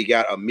 we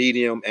got a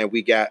medium, and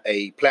we got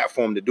a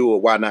platform to do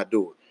it. Why not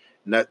do it?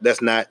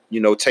 Let's not, you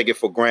know, take it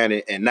for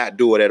granted and not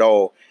do it at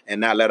all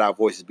and not let our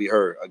voices be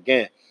heard.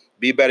 Again,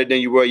 be better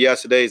than you were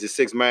yesterday is the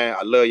 6 Man.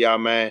 I love y'all,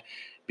 man.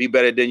 Be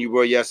better than you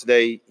were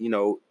yesterday, you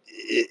know,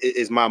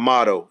 is my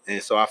motto.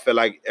 And so I feel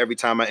like every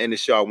time I end the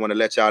show, I want to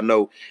let y'all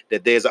know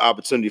that there's an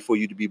opportunity for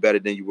you to be better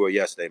than you were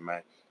yesterday,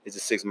 man. It's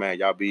the 6 Man.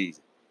 Y'all be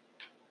easy.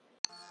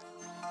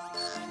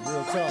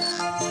 Real talk.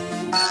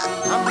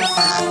 I'm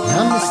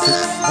the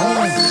 6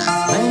 Man.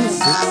 I'm the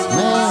 6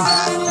 Man.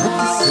 With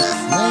the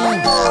 6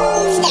 Man.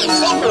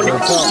 Real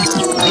talk.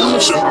 I'm the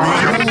 6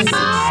 Man.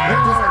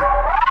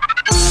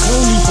 No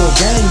need for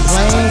game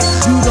plan.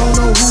 You don't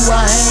know who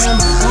I am.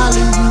 I'll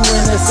leave you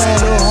in the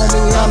saddle,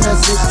 homie. I'm the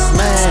 6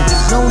 Man.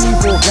 No need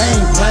for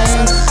game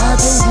plan. I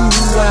told you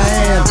who I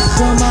am.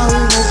 Come out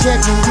here and check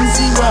me. You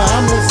see why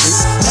I'm the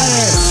 6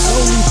 Man. No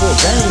need for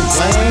game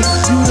plan.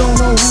 You don't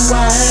know who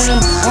I am.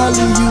 I'll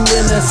leave you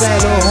in the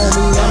saddle,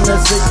 homie. I'm the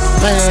 6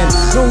 Man.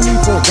 No need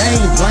for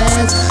game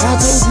plans. I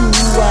told you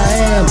who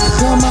I am.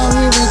 Come out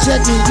here and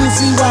check me. You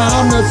see why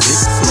I'm the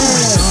 6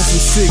 Man. I'm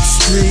from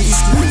 6th Street.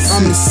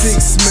 I'm the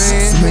 6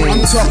 Man.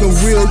 I'm talking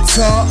real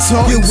talk.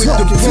 Get with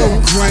the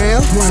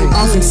program.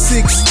 I'm from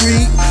 6th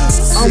Street.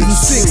 I'm from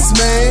 6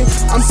 Man.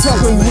 I'm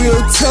talking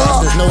real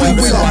talk. Get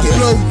with the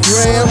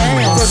program.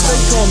 First they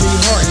call me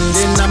Horton,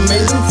 then I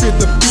made them fit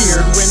the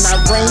beard when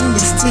I rain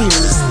these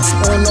tears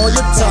on all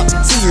your top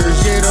tiers.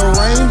 Yeah, the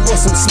rain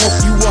was some smoke.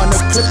 You want a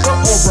clipper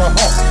or a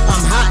hawk?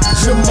 I'm hot,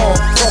 Jamal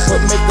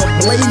Crawford, make a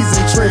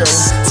blazing trail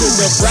to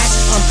the rack.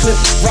 I'm Cliff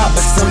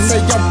Robinson.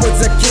 Say I was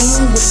a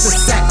king with the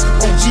sack.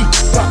 OG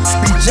Fox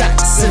B.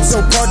 Jackson.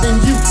 So pardon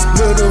you,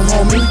 little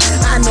homie.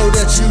 I know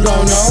that you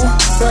don't know,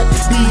 but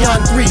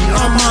beyond 3,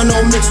 I'm on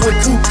no mix with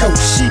Kuko.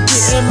 She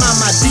getting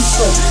my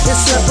depot.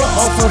 It's never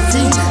off her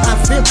feet. I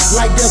feel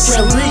like Del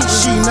Kelly.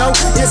 She know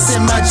it's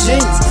in my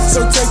jeans.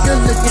 So take a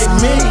look at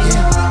me.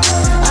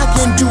 I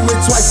can do it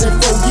twice in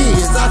 4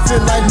 years. I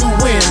feel like Lou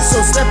Win.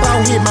 So step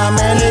out here, my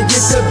man, and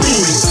get the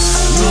beat.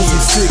 I'm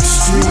from 6th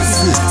Street,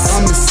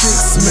 I'm the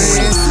 6th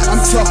man. I'm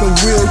talking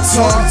real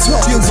talk,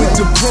 get with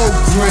the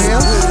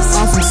program.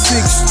 I'm from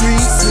 6th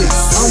Street,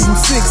 I'm from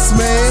 6th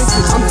man.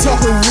 I'm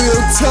talking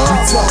real talk,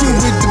 get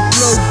with the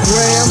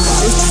program.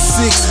 It's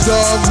the 6th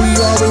dog, we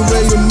always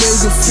ready to make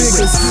the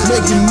figures.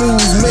 Making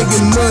moves,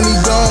 making money,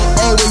 dog,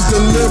 always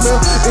deliver.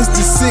 It's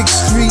the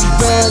 6th Street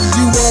dog,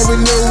 you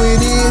already know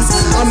it is.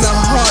 I'm the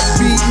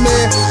heartbeat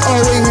man,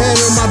 always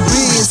handle my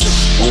biz.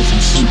 I'm from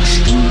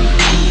 6th Street,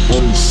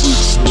 I'm the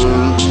 6th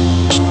man.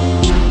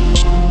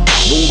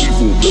 No need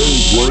for game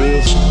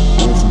plans.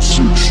 I'm from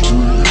 6th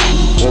Street,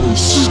 I'm the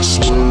 6th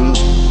man.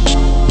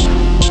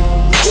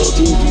 I told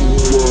you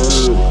who I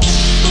am.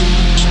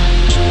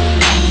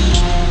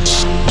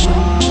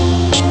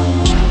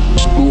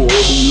 No,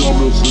 homie, I'm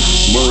the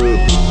 6th man.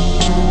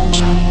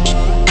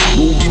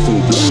 No need for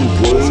game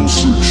plans. I'm from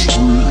 6th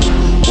Street,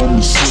 I'm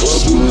the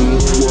 6th man.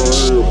 Who I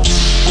am.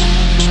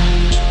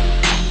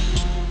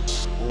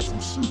 I'm from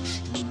 6th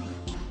Street,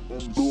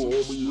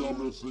 I'm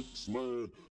the 6th man.